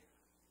morally?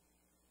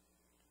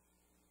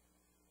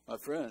 My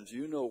friends,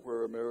 you know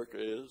where America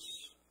is.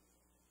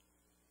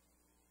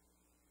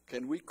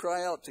 Can we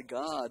cry out to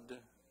God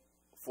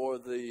for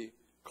the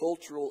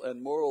cultural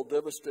and moral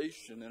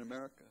devastation in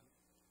America?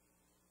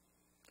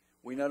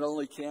 We not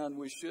only can,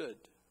 we should.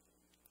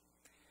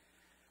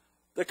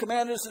 The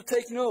command is to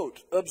take note,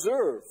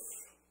 observe,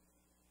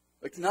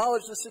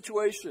 acknowledge the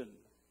situation.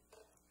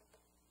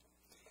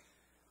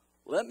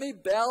 Let me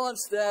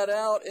balance that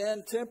out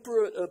and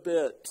temper it a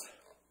bit.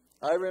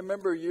 I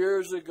remember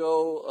years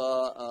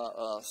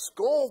ago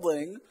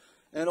scolding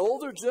an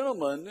older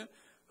gentleman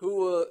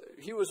who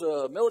he was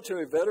a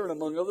military veteran,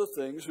 among other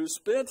things, who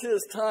spent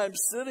his time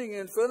sitting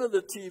in front of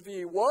the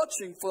TV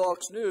watching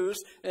Fox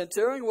News and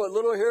tearing what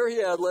little hair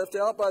he had left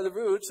out by the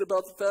roots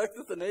about the fact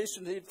that the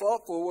nation he'd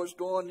fought for was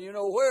going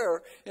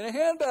you-know-where in a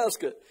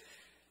handbasket.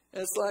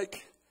 And it's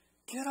like,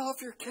 get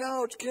off your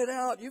couch, get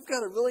out. You've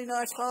got a really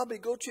nice hobby.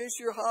 Go chase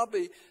your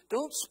hobby.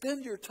 Don't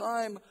spend your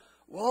time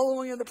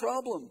wallowing in the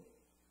problem.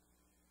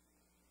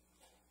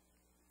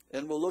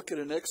 And we'll look at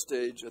the next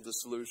stage of the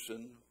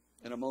solution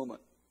in a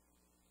moment.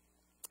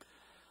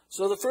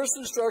 So the first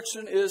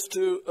instruction is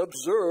to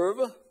observe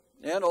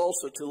and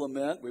also to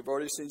lament. We've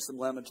already seen some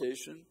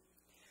lamentation.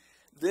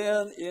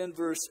 Then in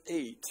verse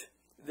 8,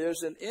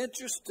 there's an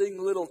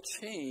interesting little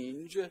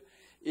change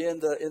in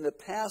the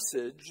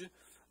passage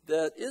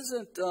that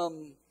isn't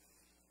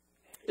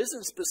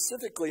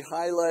specifically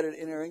highlighted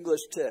in our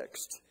English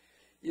text.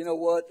 You know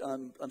what?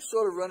 I'm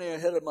sort of running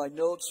ahead of my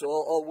notes, so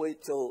I'll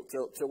wait till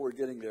we're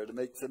getting there to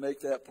make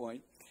that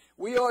point.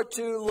 We are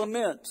to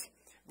lament.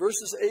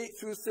 Verses 8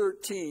 through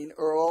 13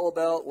 are all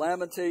about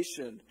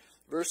lamentation.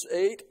 Verse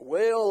 8,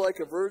 wail like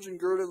a virgin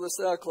girded with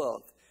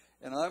sackcloth.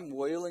 And I'm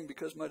wailing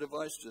because my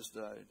device just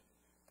died.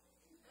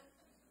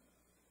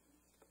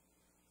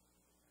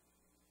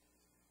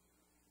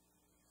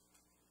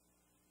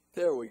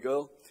 There we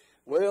go.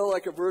 Wail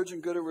like a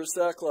virgin girded with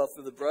sackcloth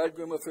for the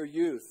bridegroom of her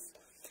youth.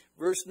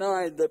 Verse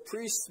 9, the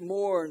priests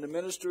mourn, the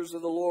ministers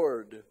of the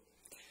Lord.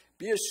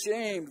 Be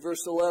ashamed,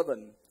 verse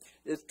 11.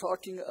 It's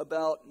talking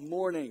about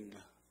mourning.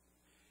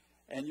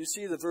 And you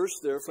see the verse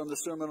there from the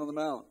Sermon on the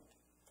Mount.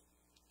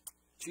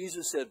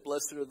 Jesus said,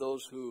 blessed are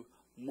those who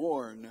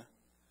mourn,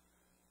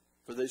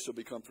 for they shall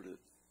be comforted.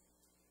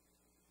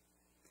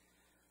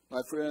 My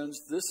friends,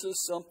 this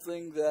is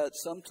something that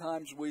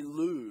sometimes we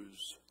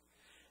lose.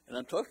 And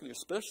I'm talking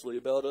especially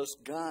about us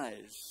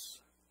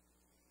guys.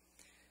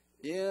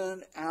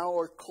 In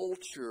our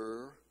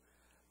culture,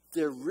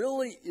 there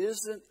really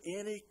isn't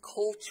any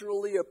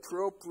culturally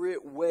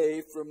appropriate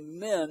way for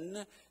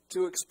men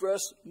to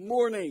express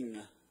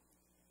mourning.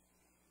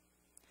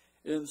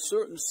 In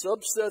certain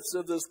subsets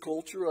of this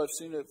culture, I've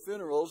seen at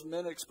funerals,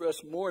 men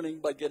express mourning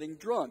by getting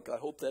drunk. I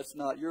hope that's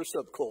not your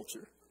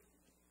subculture.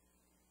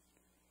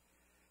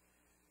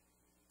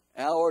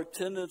 Our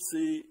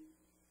tendency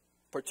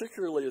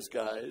particularly as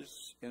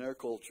guys in our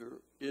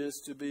culture,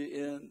 is to be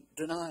in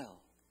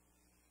denial.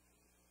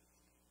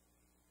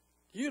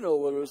 You know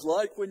what it was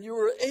like when you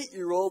were an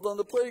 8-year-old on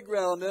the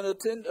playground and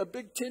a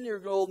big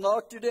 10-year-old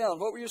knocked you down.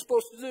 What were you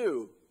supposed to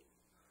do?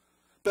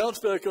 Bounce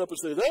back up and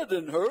say, that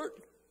didn't hurt.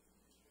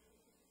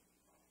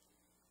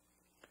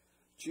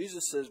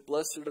 Jesus says,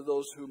 blessed are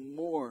those who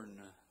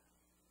mourn,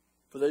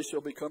 for they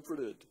shall be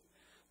comforted.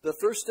 The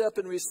first step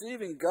in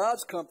receiving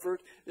God's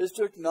comfort is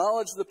to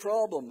acknowledge the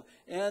problem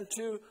and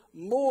to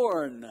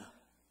mourn.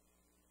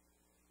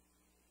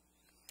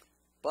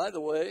 By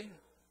the way,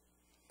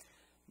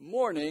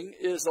 mourning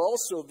is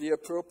also the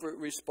appropriate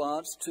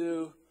response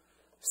to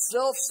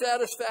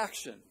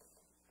self-satisfaction.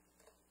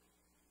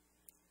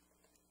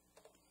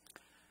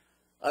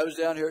 I was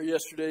down here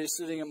yesterday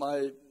sitting in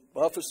my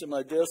office in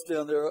my desk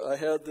down there. I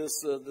had the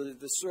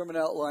sermon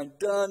outline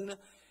done,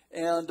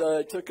 and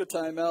I took a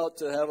time out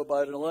to have a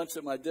bite of lunch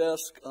at my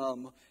desk,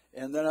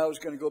 and then I was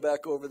going to go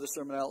back over the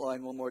sermon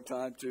outline one more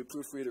time to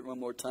proofread it one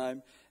more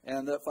time.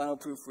 And that final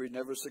proofread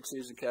never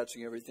succeeds in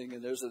catching everything,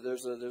 and there's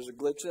a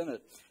glitch in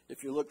it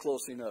if you look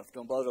close enough.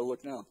 Don't bother to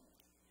look now.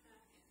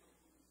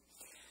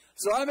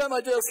 So I'm at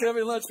my desk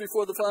having lunch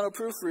before the final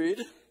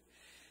proofread,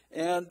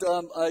 and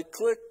I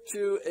clicked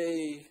to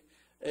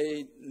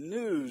a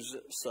news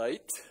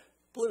site,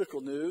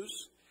 political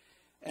news,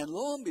 and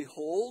lo and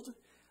behold,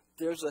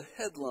 there's a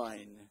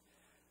headline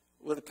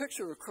with a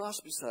picture of a cross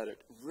beside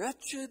it.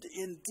 Wretched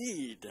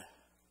indeed.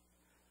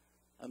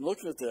 I'm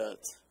looking at that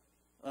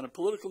on a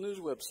political news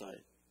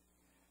website.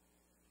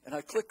 And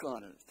I click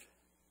on it.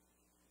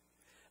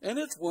 And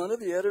it's one of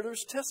the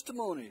editor's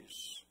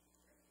testimonies.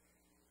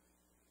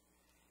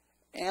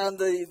 And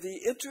the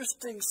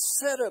interesting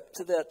setup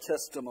to that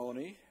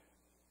testimony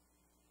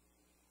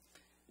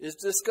is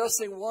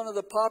discussing one of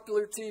the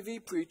popular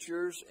TV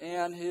preachers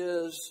and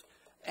his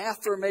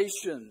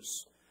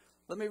affirmations.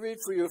 Let me read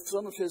for you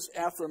some of his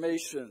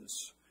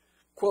affirmations.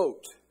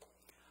 Quote,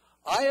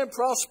 I am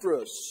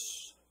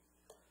prosperous.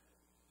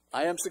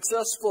 I am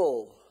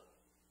successful.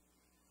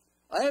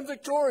 I am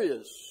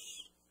victorious.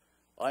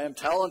 I am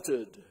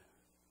talented.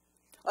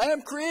 I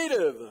am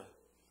creative.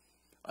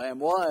 I am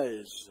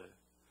wise.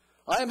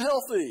 I am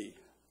healthy.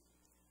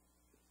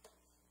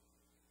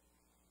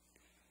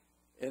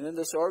 And in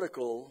this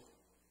article,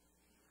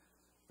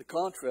 the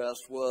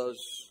contrast was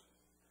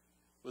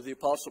with the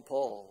Apostle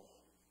Paul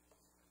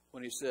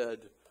when he said,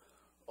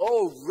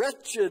 "Oh,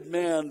 wretched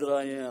man that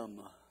I am."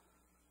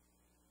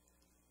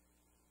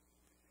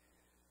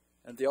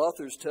 And the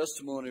author's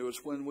testimony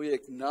was, when we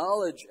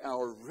acknowledge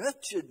our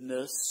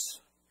wretchedness,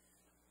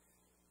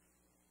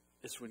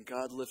 it's when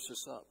God lifts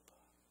us up.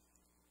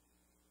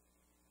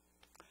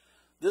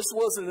 This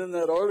wasn't in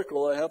that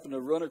article I happened to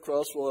run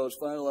across while I was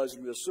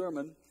finalizing this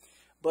sermon,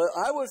 but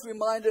I was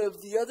reminded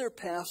of the other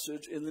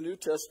passage in the New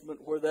Testament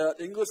where that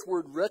English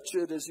word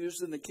wretched is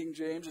used in the King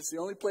James. It's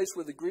the only place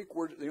where the Greek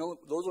word,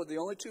 those are the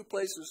only two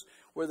places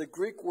where the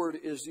Greek word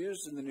is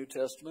used in the New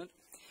Testament.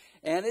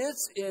 And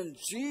it's in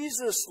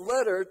Jesus'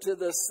 letter to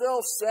the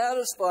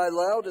self-satisfied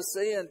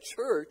Laodicean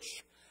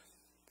church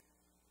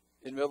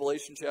in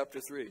Revelation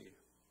chapter 3.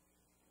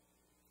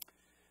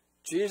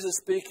 Jesus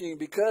speaking,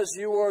 "Because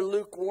you are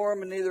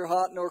lukewarm and neither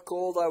hot nor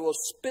cold, I will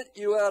spit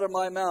you out of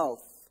my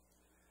mouth.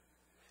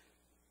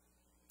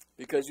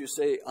 Because you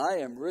say, I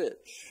am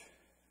rich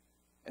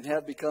and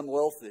have become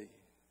wealthy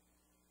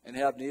and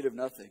have need of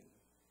nothing.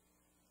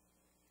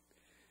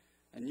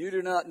 And you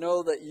do not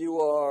know that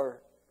you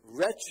are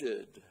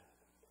wretched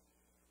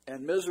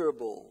and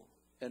miserable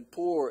and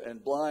poor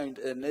and blind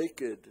and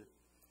naked.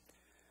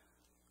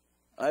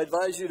 I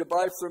advise you to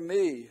buy from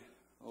me."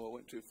 Oh, I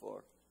went too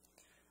far.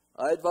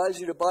 "I advise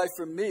you to buy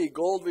from me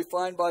gold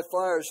refined by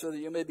fire so that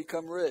you may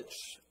become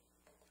rich,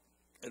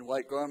 and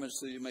white garments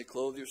so you may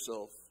clothe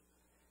yourself,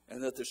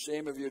 and that the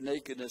shame of your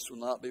nakedness will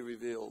not be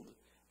revealed,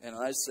 and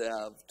eye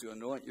salve to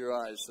anoint your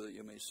eyes so that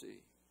you may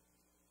see."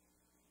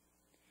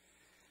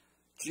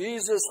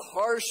 Jesus'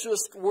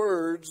 harshest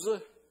words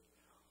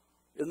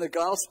in the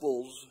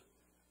Gospels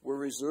were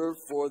reserved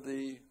for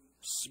the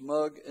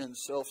smug and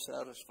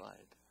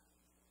self-satisfied.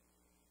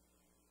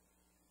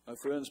 My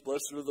friends,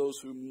 blessed are those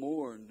who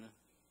mourn,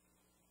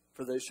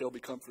 for they shall be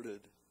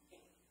comforted.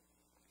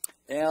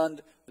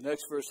 And the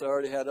next verse I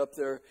already had up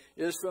there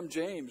is from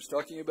James,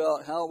 talking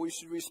about how we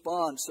should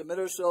respond. Submit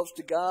ourselves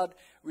to God,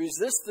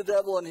 resist the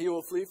devil, and he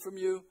will flee from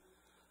you.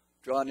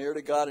 Draw near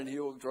to God, and he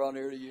will draw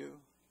near to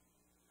you.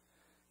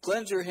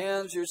 Cleanse your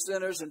hands, you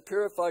sinners, and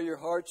purify your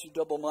hearts, you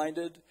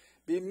double-minded.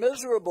 Be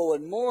miserable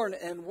and mourn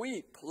and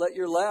weep. Let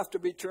your laughter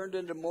be turned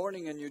into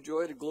mourning and your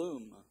joy to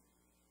gloom.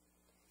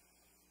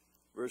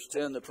 Verse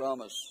 10, the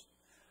promise.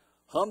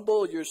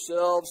 Humble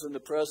yourselves in the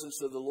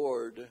presence of the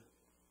Lord,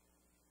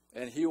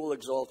 and he will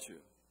exalt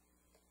you.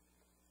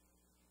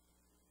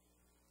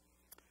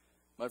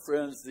 My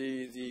friends,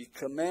 the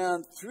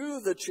command through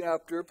the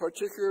chapter,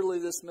 particularly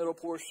this middle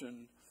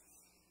portion,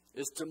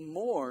 is to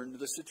mourn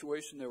the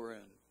situation they were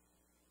in.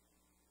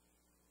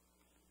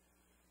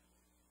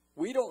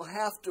 We don't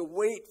have to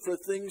wait for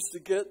things to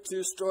get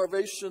to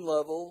starvation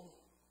level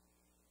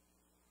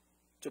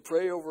to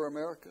pray over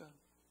America?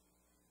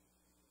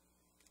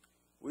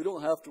 We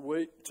don't have to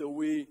wait till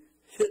we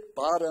hit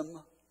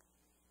bottom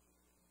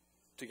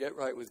to get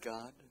right with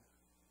God.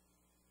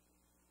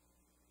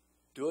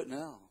 Do it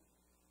now.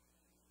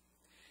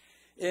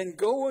 In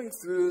going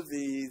through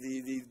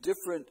the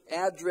different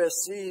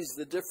addressees,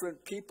 the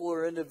different people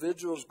or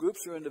individuals,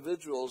 groups or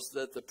individuals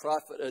that the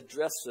prophet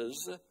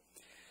addresses,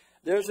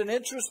 there's an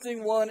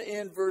interesting one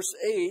in verse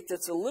 8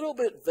 that's a little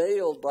bit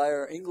veiled by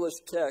our English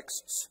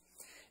texts.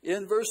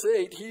 In verse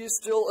 8, he is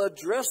still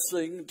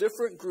addressing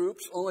different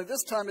groups, only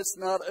this time it's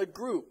not a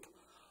group.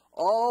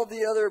 All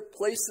the other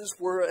places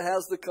where it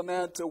has the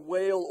command to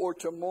wail or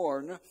to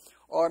mourn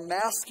are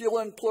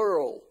masculine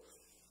plural,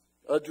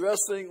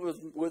 addressing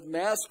with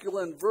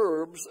masculine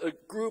verbs a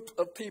group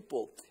of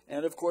people.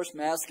 And of course,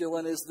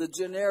 masculine is the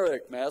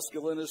generic.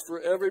 Masculine is for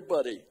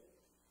everybody.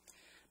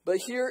 But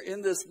here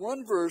in this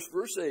one verse,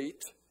 verse 8,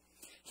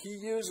 he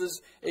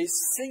uses a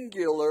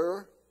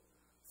singular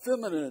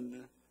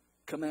feminine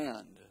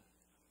command.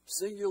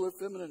 Singular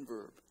feminine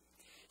verb.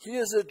 He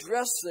is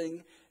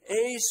addressing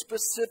a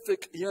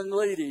specific young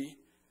lady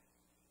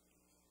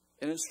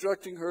and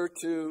instructing her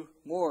to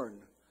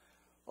mourn.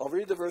 I'll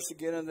read the verse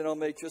again and then I'll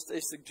make just a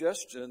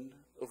suggestion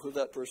of who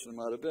that person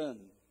might have been.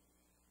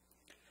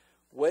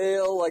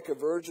 Wail like a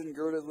virgin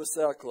girded with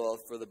sackcloth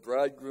for the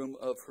bridegroom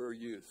of her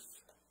youth.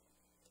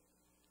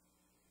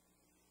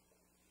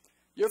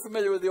 You're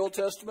familiar with the Old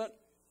Testament?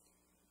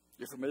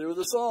 You're familiar with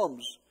the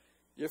Psalms?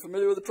 You're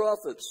familiar with the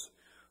prophets?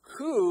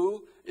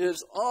 Who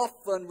is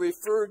often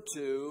referred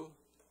to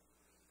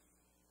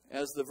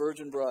as the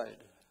virgin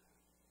bride?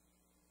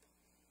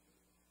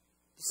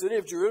 The city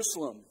of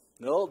Jerusalem.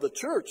 No, the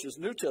church is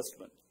New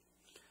Testament.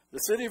 The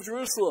city of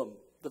Jerusalem,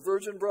 the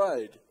virgin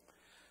bride.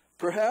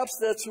 Perhaps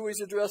that's who he's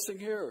addressing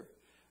here.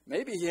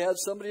 Maybe he had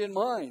somebody in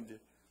mind.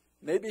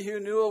 Maybe he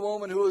knew a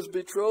woman who was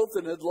betrothed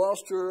and had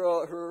lost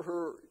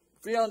her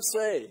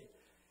fiancé.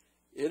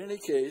 In any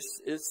case,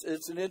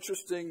 it's an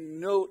interesting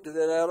note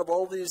that out of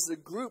all these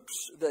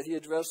groups that he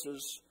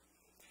addresses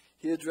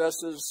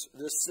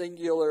this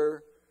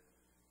singular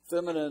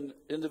feminine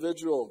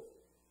individual.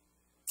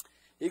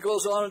 He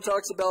goes on and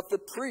talks about the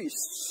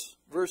priests.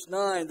 Verse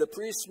 9, the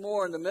priests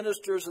mourn, the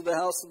ministers of the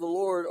house of the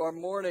Lord are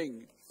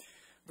mourning.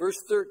 Verse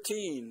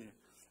 13,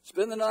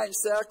 spend the night in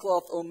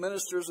sackcloth, O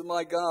ministers of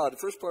my God. The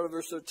first part of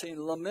verse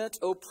 13, lament,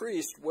 O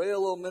priest,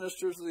 wail, O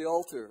ministers of the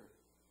altar.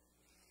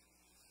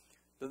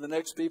 Then the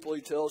next people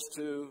he tells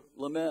to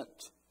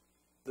lament,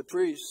 the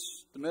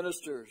priests, the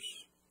ministers.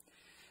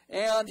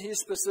 And he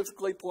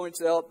specifically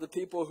points out the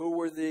people who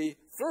were the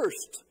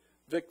first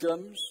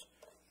victims.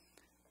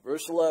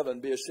 Verse 11,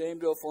 be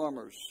ashamed, O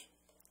farmers.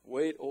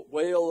 Wail,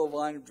 O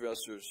vine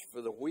dressers,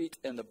 for the wheat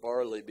and the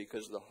barley,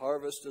 because the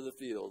harvest of the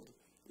field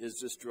is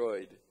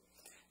destroyed.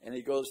 And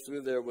he goes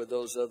through there with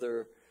those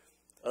other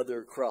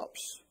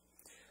crops.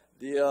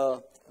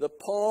 The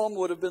palm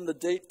would have been the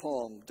date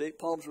palm. Date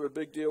palms were a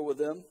big deal with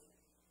them.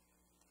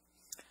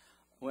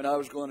 When I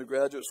was going to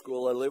graduate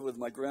school, I lived with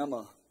my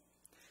grandma.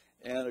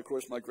 And, of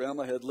course, my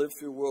grandma had lived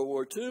through World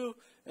War II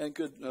and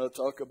could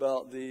talk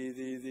about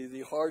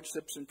the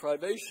hardships and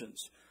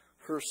privations.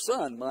 Her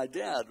son, my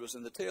dad, was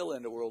in the tail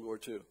end of World War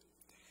II.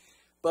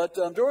 But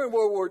during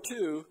World War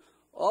II,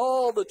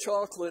 all the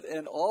chocolate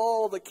and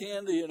all the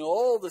candy and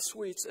all the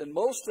sweets and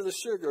most of the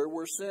sugar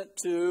were sent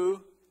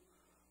to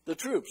the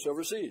troops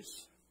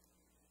overseas.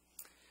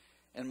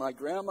 And my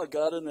grandma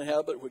got in the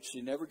habit, which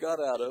she never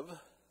got out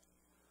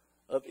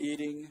of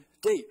eating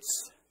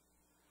dates.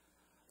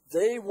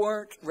 They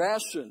weren't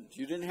rationed.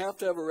 You didn't have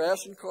to have a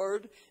ration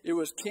card. It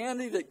was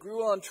candy that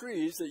grew on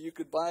trees that you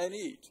could buy and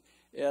eat.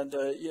 And,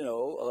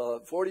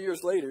 40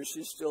 years later,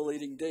 she's still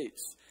eating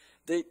dates,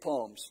 date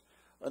palms.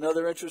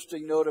 Another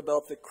interesting note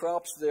about the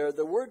crops there,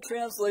 the word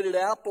translated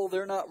apple,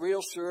 they're not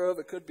real sure of.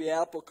 It could be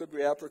apple, could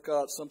be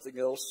apricot, something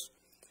else.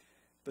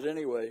 But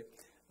anyway,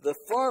 the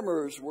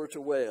farmers were to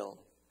wail.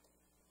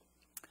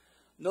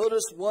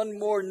 Notice one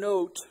more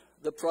note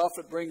the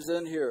prophet brings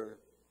in here.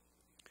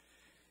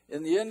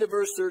 In the end of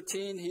verse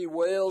 13, he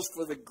wails,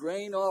 for the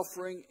grain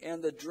offering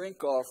and the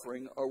drink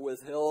offering are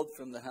withheld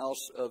from the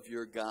house of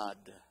your God.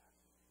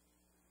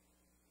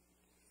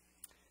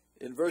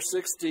 In verse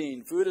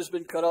 16, food has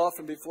been cut off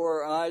from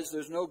before our eyes.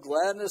 There's no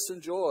gladness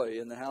and joy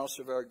in the house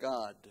of our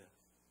God.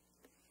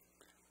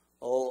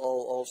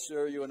 I'll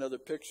share you another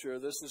picture.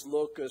 This is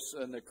locusts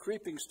in the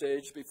creeping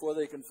stage before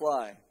they can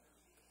fly.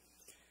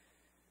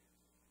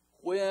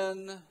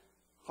 When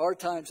hard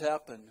times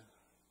happen,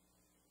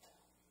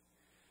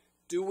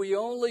 do we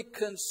only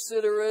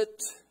consider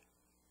it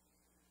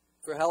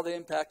for how they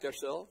impact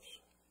ourselves?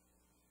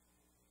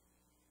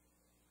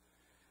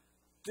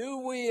 Do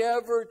we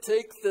ever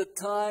take the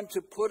time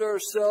to put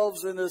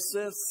ourselves, in a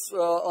sense,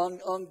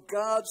 on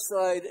God's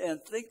side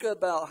and think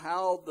about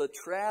how the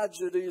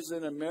tragedies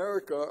in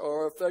America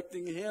are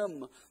affecting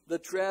Him? The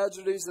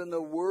tragedies in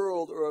the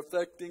world are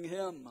affecting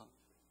Him.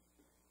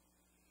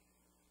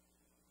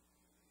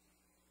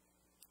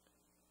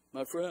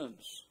 My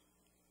friends,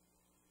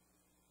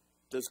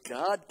 does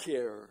God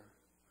care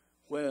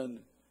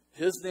when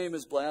His name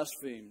is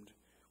blasphemed,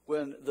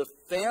 when the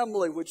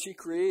family which he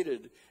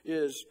created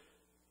is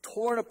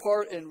torn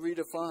apart and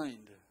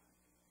redefined.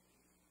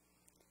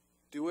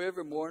 Do we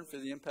ever mourn for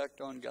the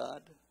impact on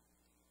God?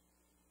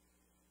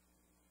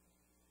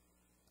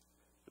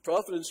 The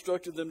prophet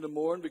instructed them to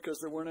mourn because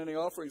there weren't any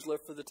offerings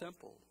left for the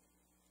temple.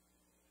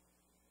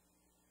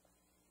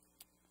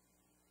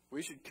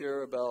 We should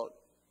care about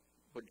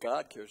what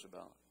God cares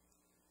about.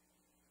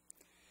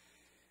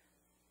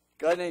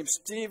 A guy named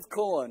Steve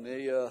Cohen,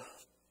 a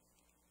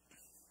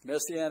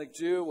Messianic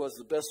Jew, was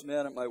the best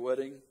man at my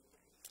wedding.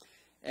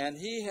 And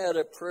he had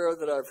a prayer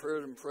that I've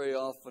heard him pray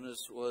often. It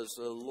was,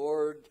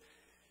 Lord,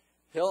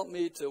 help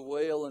me to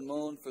wail and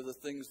moan for the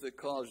things that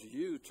cause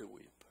you to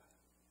weep.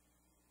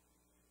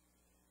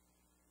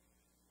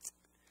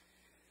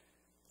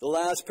 The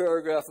last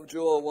paragraph of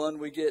Joel 1,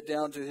 we get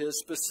down to his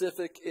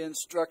specific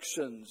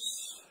instructions.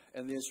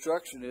 And the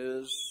instruction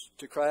is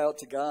to cry out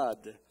to God.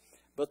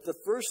 But the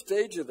first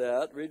stage of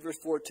that, read verse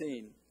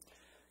 14.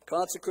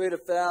 Consecrate a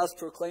fast,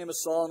 proclaim a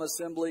solemn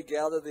assembly,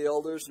 gather the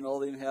elders and all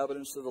the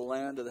inhabitants of the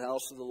land to the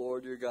house of the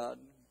Lord your God,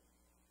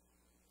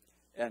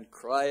 and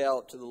cry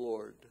out to the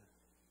Lord.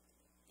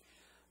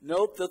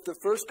 Note that the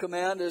first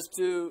command is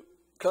to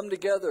come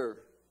together.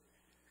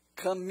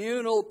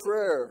 Communal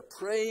prayer,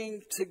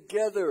 praying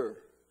together,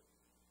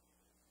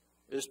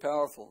 is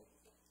powerful.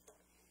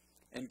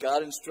 And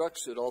God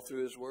instructs it all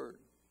through his word.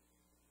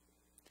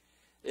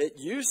 It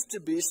used to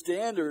be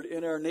standard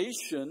in our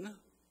nation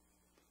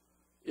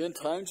in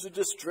times of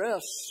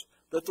distress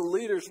that the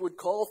leaders would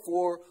call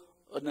for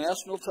a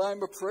national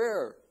time of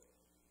prayer.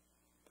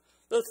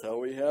 That's how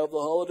we have the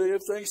holiday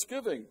of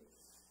Thanksgiving.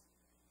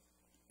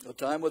 A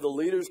time where the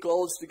leaders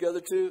call us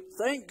together to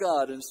thank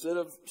God instead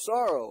of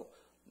sorrow.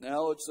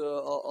 Now it's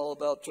all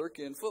about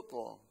turkey and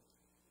football.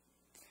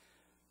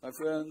 My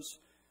friends,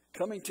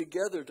 coming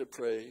together to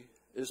pray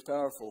is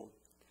powerful.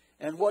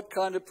 And what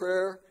kind of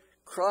prayer?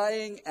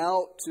 Crying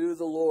out to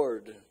the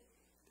Lord.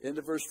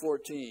 Into verse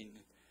 14.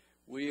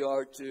 We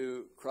are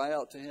to cry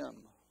out to him.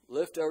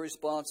 Lift our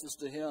responses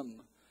to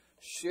him.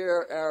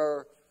 Share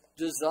our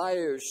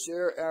desires.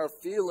 Share our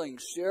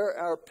feelings. Share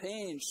our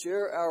pain.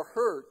 Share our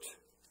hurt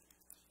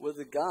with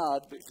a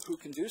God who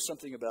can do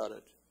something about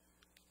it.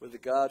 With a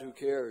God who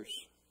cares.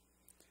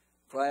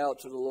 Cry out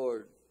to the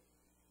Lord.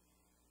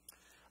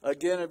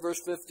 Again, in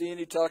verse 15,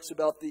 he talks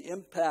about the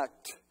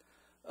impact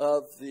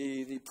of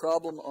the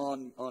problem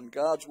on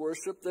God's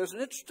worship. There's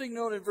an interesting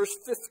note in verse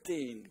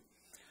 15.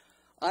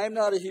 I'm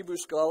not a Hebrew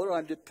scholar.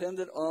 I'm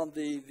dependent on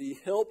the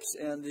helps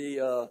and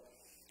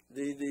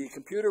the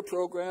computer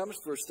programs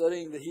for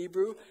studying the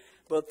Hebrew,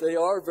 but they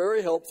are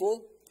very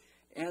helpful.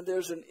 And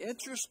there's an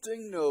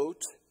interesting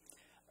note,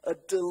 a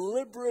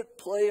deliberate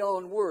play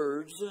on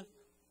words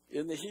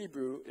in the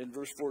Hebrew in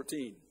verse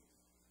 14.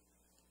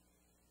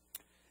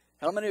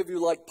 How many of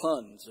you like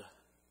puns?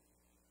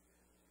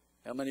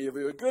 How many of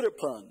you are good at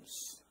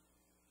puns?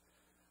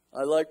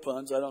 I like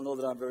puns. I don't know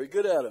that I'm very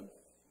good at them.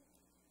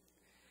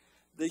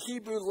 The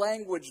Hebrew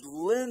language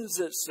lends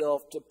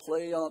itself to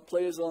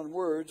plays on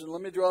words. And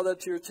let me draw that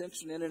to your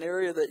attention in an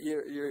area that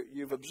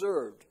you've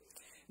observed.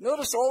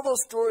 Notice all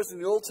those stories in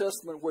the Old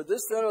Testament where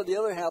this, that, or the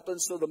other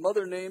happens, so the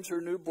mother names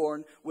her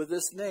newborn with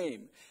this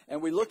name.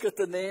 And we look at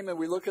the name and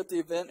we look at the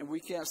event and we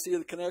can't see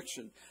the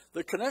connection.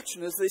 The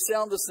connection is they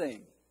sound the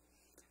same.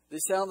 They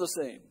sound the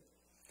same.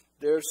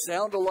 They're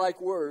sound-alike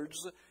words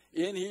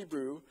in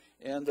Hebrew,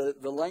 and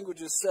the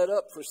language is set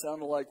up for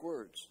sound-alike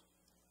words.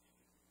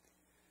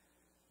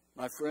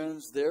 My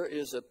friends, there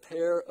is a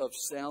pair of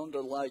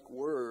sound-alike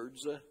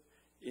words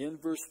in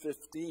verse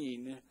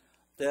 15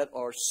 that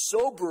are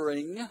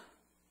sobering,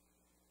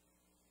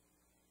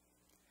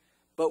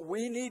 but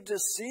we need to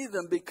see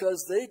them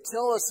because they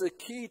tell us a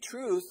key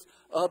truth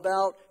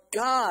about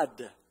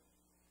God.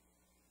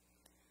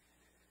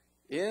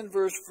 In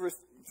verse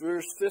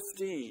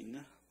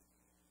 15,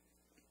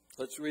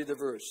 let's read the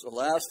verse.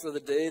 Alas for the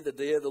day of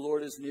the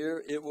Lord is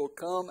near. It will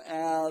come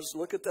as,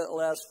 look at that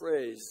last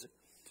phrase,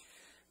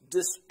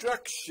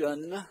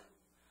 destruction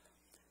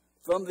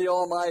from the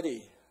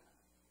Almighty.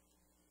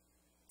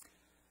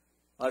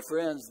 My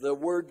friends, the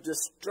word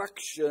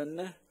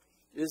destruction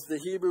is the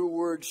Hebrew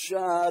word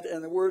shad,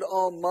 and the word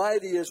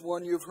Almighty is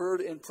one you've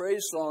heard in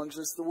praise songs.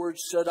 It's the word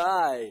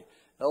Shaddai.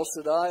 El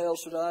Shaddai, El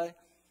Shaddai.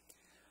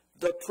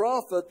 The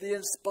prophet, the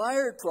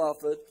inspired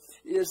prophet,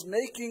 is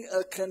making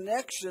a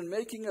connection,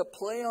 making a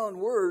play on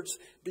words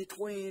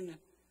between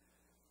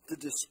the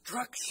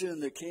destruction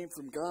that came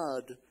from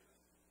God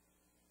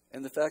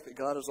and the fact that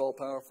God is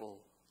all-powerful.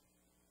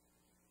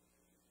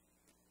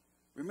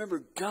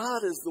 Remember,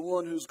 God is the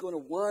one who's going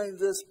to wind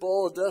this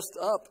ball of dust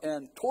up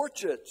and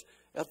torch it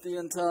at the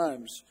end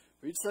times.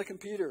 Read 2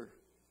 Peter.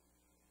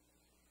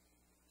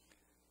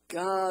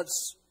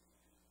 God's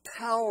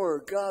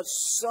power, God's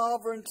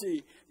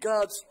sovereignty,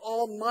 God's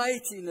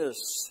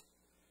almightiness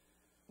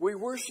we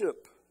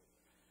worship.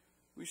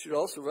 We should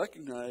also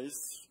recognize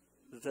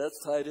that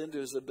that's tied into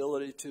his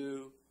ability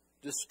to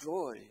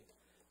destroy,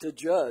 to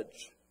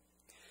judge.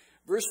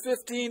 Verse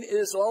 15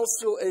 is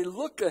also a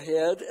look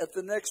ahead at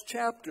the next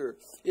chapter.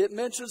 It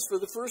mentions for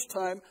the first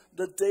time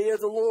the day of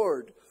the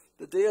Lord.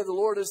 The day of the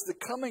Lord is the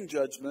coming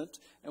judgment,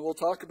 and we'll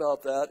talk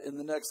about that in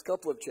the next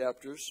couple of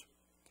chapters.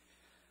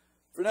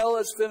 For now,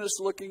 let's finish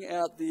looking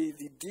at the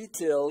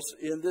details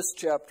in this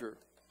chapter.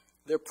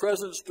 Their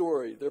present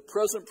story, their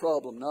present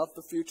problem, not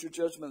the future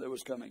judgment that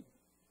was coming.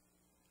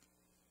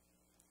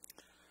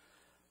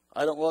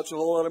 I don't watch a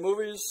whole lot of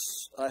movies.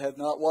 I have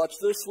not watched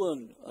this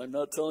one. I'm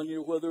not telling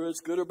you whether it's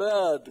good or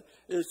bad.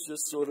 It's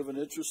just sort of an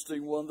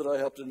interesting one that I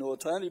have to know a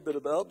tiny bit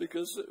about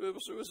because it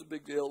was a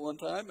big deal at one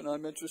time, and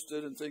I'm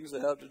interested in things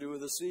that have to do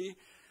with the sea.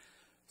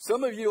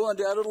 Some of you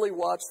undoubtedly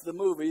watched the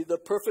movie The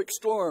Perfect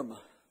Storm.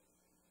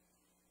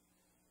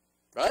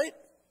 Right?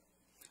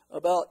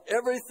 About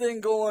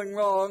everything going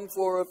wrong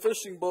for a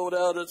fishing boat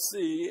out at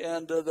sea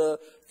and the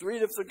three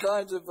different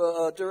kinds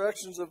of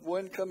directions of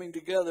wind coming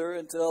together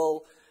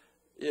until,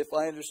 if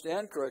I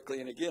understand correctly,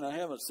 and again, I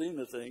haven't seen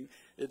the thing,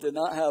 it did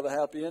not have a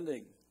happy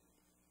ending.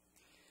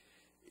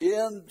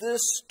 In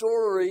this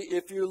story,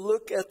 if you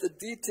look at the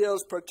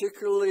details,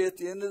 particularly at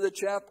the end of the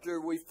chapter,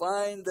 we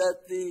find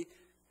that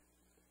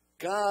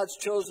God's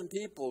chosen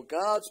people,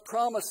 God's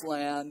promised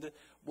land,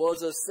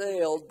 was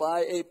assailed by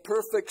a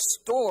perfect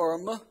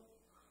storm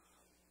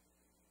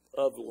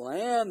of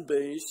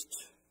land-based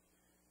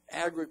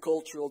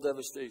agricultural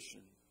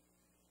devastation.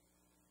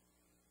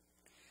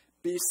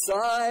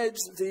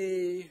 Besides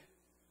the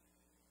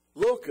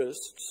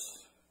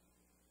locusts,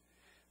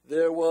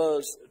 there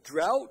was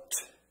drought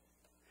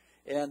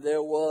and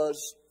there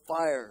was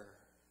fire.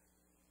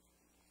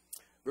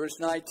 Verse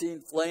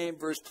 19, flame.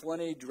 Verse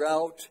 20,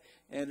 drought.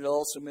 And it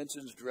also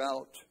mentions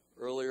drought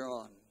earlier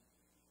on.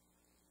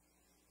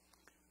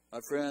 My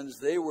friends,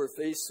 they were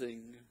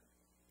facing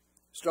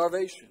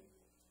starvation.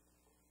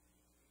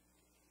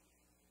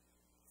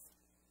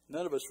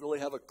 None of us really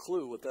have a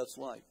clue what that's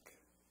like.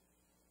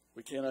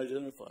 We can't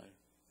identify.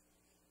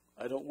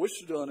 I don't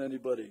wish it on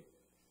anybody.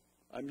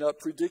 I'm not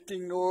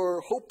predicting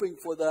nor hoping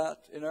for that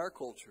in our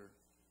culture.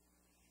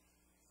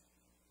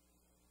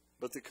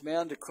 But the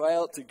command to cry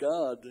out to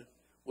God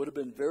would have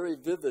been very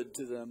vivid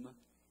to them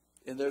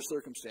in their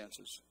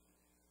circumstances.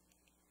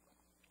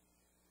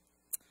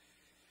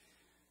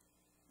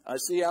 I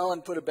see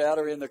Alan put a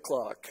battery in the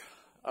clock.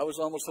 I was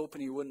almost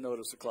hoping he wouldn't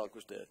notice the clock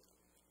was dead.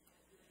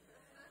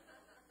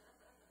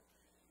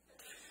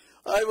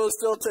 I will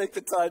still take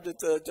the time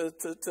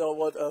to tell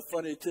what a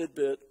funny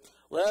tidbit.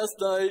 Last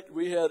night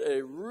we had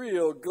a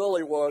real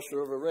gully washer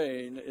of a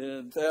rain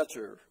in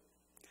Thatcher.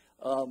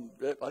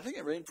 I think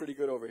it rained pretty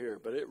good over here,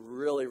 but it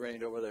really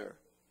rained over there.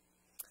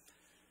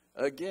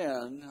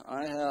 Again,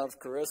 I have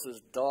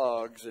Carissa's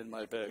dogs in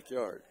my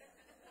backyard.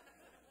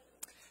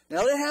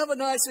 Now, they have a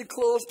nice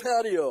enclosed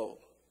patio,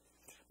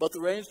 but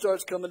the rain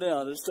starts coming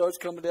down. It starts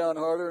coming down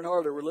harder and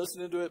harder. We're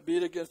listening to it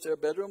beat against our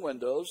bedroom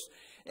windows,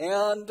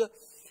 and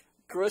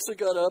Carissa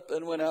got up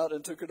and went out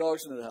and took her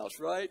dogs into the house,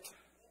 right?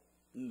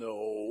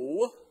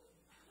 No.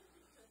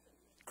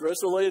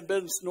 Carissa lay in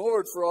bed and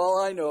snored for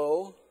all I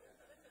know.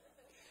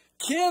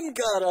 Kim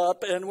got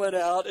up and went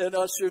out and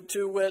ushered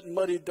two wet and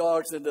muddy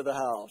dogs into the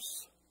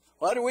house.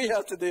 Why do we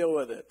have to deal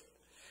with it?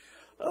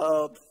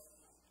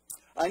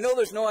 I know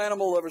there's no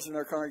animal lovers in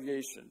our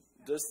congregation.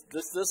 This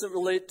doesn't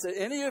relate to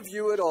any of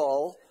you at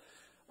all.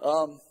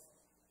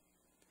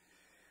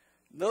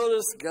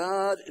 Notice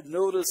God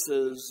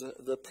notices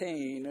the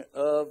pain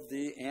of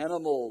the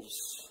animals.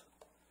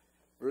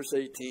 Verse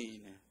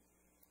 18.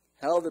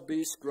 How the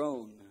beasts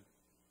groan.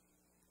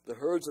 The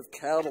herds of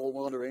cattle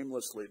wander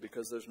aimlessly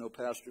because there's no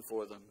pasture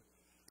for them.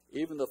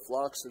 Even the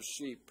flocks of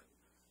sheep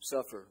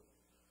suffer.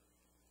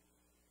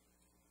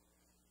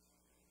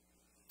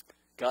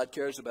 God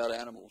cares about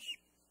animals.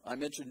 I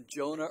mentioned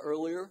Jonah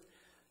earlier.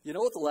 You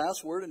know what the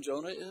last word in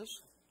Jonah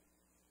is?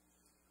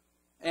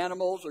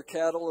 Animals or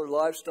cattle or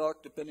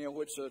livestock, depending on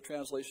which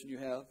translation you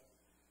have.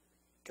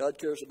 God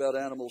cares about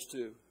animals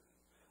too.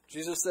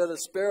 Jesus said a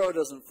sparrow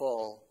doesn't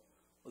fall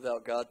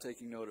without God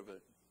taking note of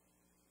it.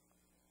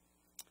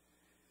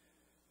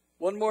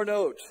 One more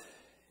note.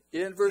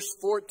 In verse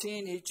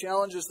 14, he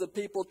challenges the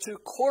people to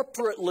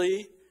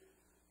corporately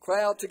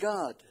cry out to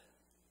God.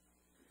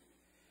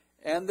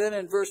 And then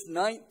in verse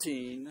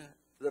 19,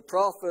 the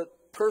prophet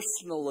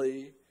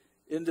personally,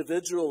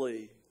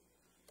 individually,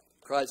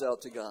 cries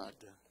out to God.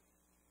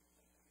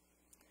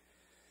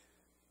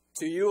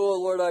 To you, O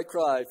Lord, I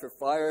cry, for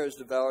fire has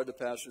devoured the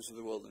pastures of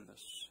the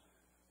wilderness.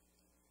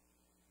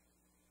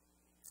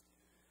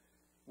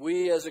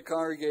 We as a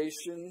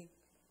congregation,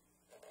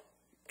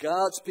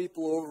 God's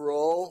people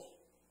overall,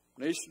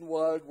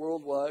 nationwide,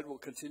 worldwide, will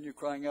continue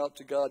crying out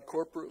to God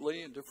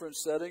corporately in different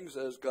settings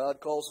as God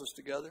calls us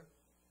together.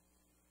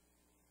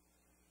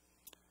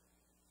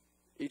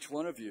 Each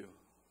one of you,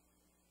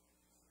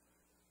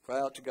 cry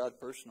out to God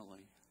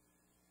personally.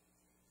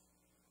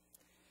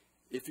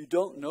 If you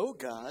don't know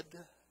God,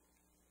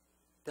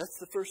 that's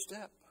the first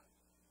step.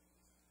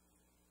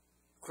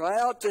 Cry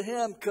out to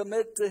Him,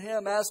 commit to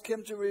Him, ask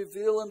Him to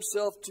reveal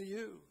Himself to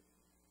you.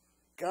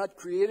 God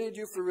created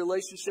you for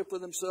relationship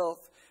with Himself.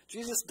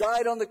 Jesus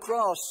died on the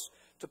cross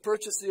to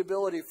purchase the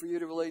ability for you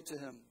to relate to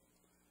Him.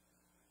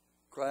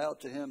 Cry out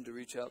to Him to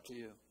reach out to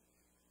you.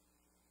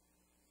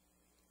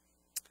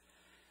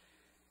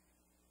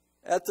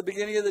 At the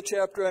beginning of the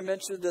chapter, I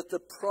mentioned that the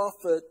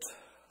prophet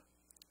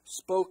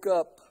spoke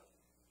up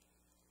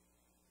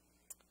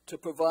to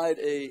provide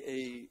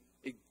a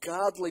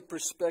godly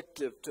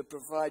perspective, to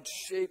provide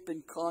shape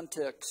and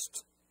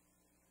context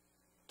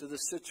to the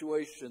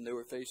situation they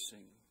were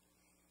facing,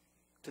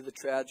 to the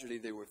tragedy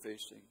they were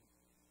facing.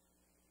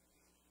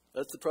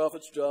 That's the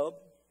prophet's job.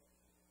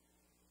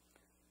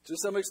 To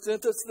some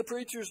extent, that's the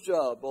preacher's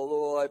job.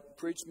 Although I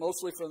preach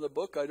mostly from the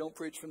book, I don't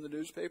preach from the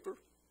newspaper.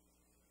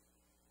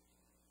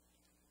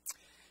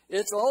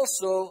 It's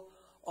also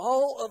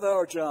all of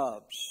our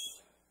jobs.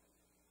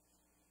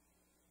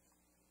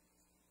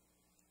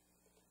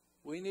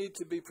 We need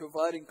to be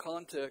providing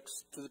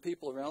context to the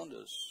people around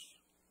us.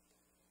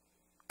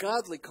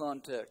 Godly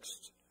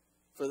context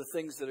for the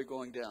things that are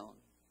going down.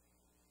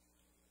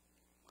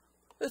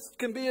 It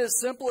can be as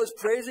simple as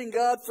praising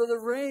God for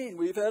the rain.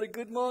 We've had a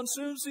good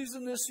monsoon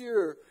season this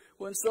year.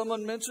 When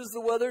someone mentions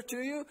the weather to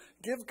you,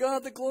 give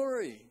God the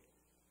glory.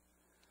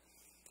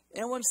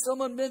 And when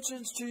someone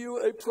mentions to you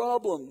a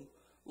problem,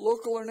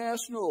 local or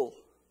national,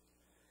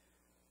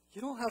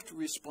 you don't have to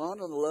respond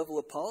on the level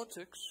of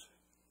politics.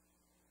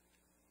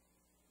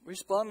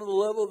 Respond on the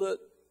level that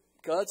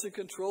God's in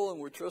control and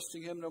we're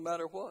trusting Him no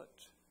matter what.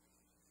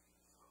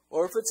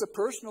 Or if it's a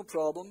personal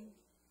problem,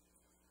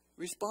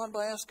 respond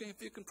by asking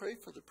if you can pray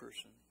for the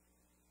person.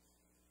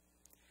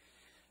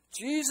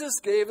 Jesus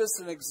gave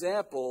us an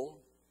example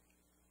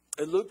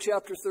in Luke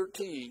chapter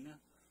 13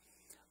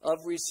 of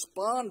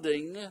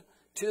responding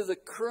to the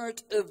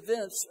current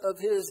events of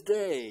His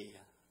day.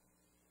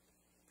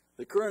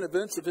 The current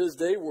events of His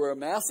day were a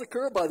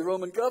massacre by the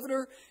Roman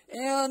governor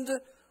and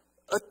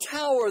a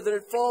tower that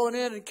had fallen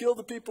in and killed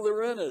the people that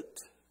were in it.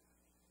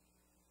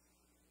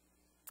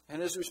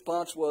 And His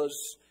response was,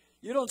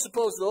 you don't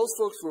suppose those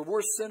folks were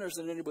worse sinners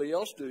than anybody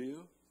else, do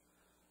you?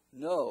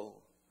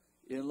 No.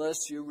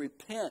 Unless you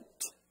repent,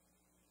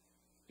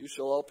 you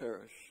shall all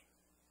perish.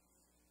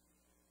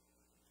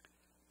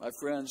 My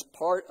friends,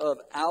 part of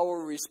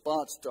our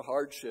response to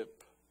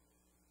hardship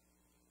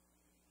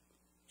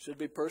should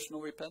be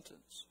personal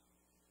repentance.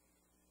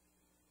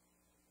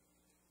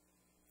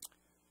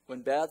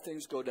 When bad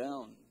things go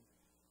down,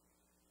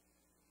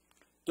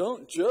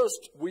 don't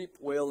just weep,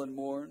 wail, and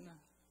mourn.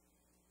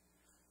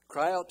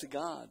 Cry out to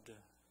God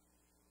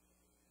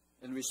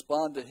and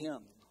respond to Him.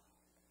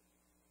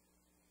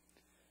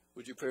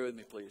 Would you pray with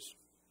me, please?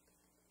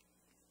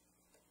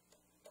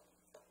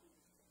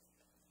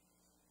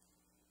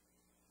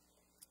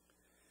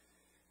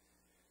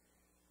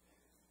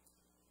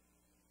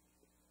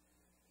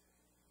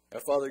 Our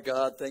Father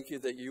God, thank you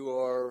that you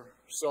are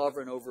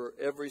sovereign over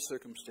every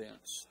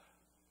circumstance,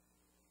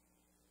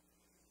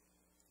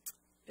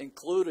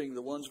 including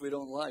the ones we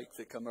don't like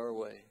that come our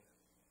way.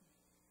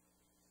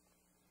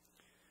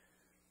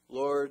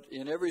 Lord,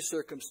 in every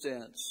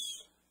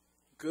circumstance,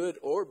 good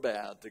or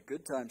bad, the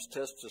good times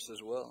test us as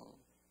well.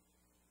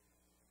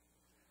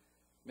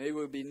 May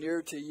we be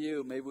near to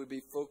you. May we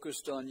be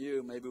focused on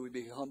you. May we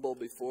be humble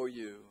before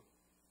you.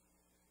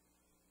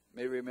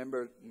 May we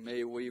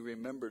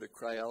remember to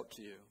cry out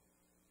to you.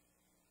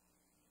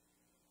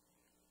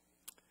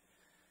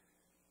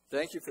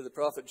 Thank you for the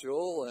prophet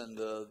Joel and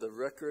the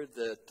record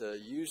that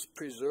you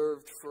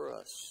preserved for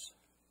us.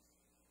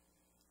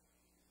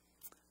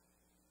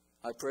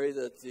 I pray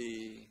that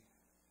the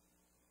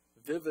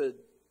vivid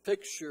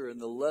picture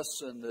and the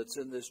lesson that's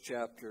in this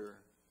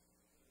chapter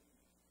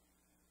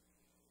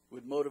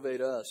would motivate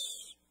us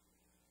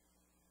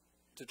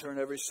to turn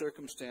every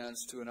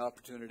circumstance to an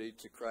opportunity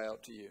to cry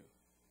out to you.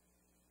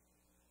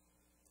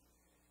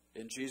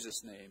 In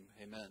Jesus' name,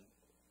 amen.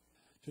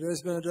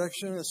 Today's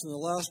benediction is in the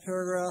last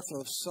paragraph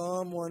of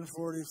Psalm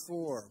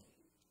 144.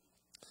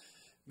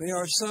 May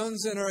our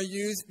sons and our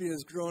youth be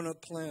as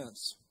grown-up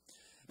plants,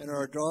 and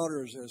our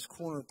daughters as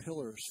corner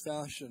pillars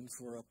fashioned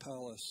for a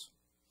palace.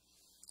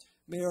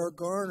 May our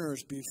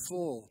garners be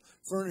full,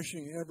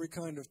 furnishing every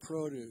kind of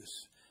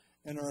produce,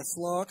 and our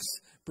flocks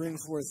bring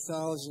forth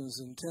thousands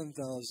and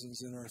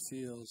 10,000s in our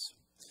fields.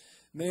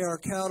 May our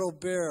cattle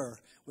bear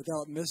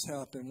without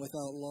mishap and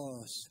without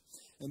loss,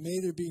 and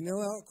may there be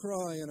no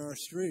outcry in our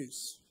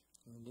streets,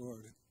 O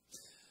Lord.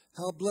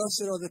 How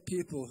blessed are the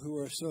people who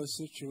are so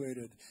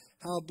situated.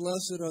 How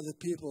blessed are the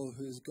people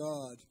whose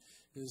God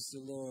is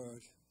the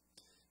Lord.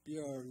 Be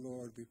our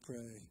Lord, we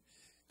pray.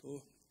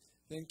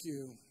 Thank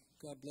you.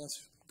 God bless.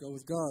 Go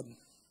with God.